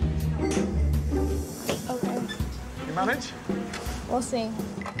 Okay. You manage? We'll see.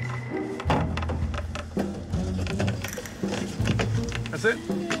 That's it?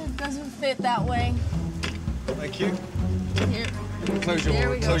 It doesn't fit that way. Thank you. Here. Close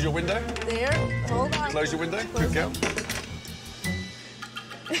your window. There. Hold on. Close your window. Good girl.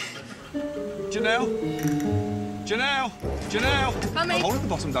 Janelle? Janelle! Janelle! Coming. Hold at the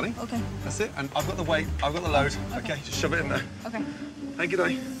bottom, darling. Okay. That's it. And I've got the weight. I've got the load. Okay, just shove it in there. Okay. Thank you,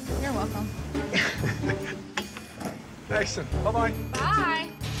 darling. You're welcome. Excellent. Bye-bye. Bye.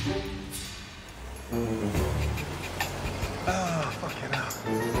 Oh, fucking hell.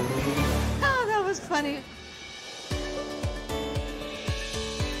 Oh, that was funny.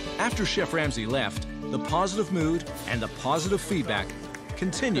 After Chef Ramsay left, the positive mood and the positive feedback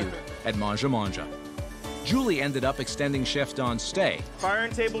continued at Mangia Mangia. Julie ended up extending Chef Don's stay. Fire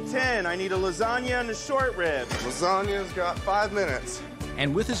on table 10. I need a lasagna and a short rib. Lasagna's got 5 minutes.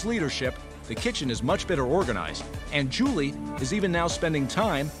 And with his leadership, the kitchen is much better organized, and Julie is even now spending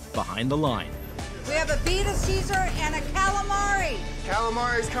time behind the line. We have a Vita Caesar and a calamari.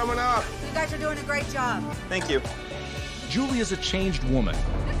 Calamari's coming up. You guys are doing a great job. Thank you. Julie is a changed woman,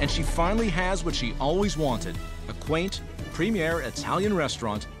 and she finally has what she always wanted, a quaint, premier Italian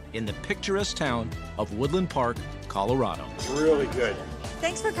restaurant in the picturesque town of Woodland Park, Colorado. Really good.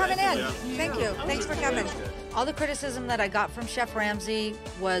 Thanks for coming in. Thank you. Thanks for coming. All the criticism that I got from Chef Ramsay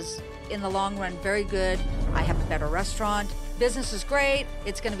was, in the long run, very good. I have a better restaurant. Business is great.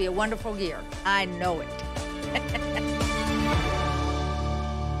 It's going to be a wonderful year. I know it.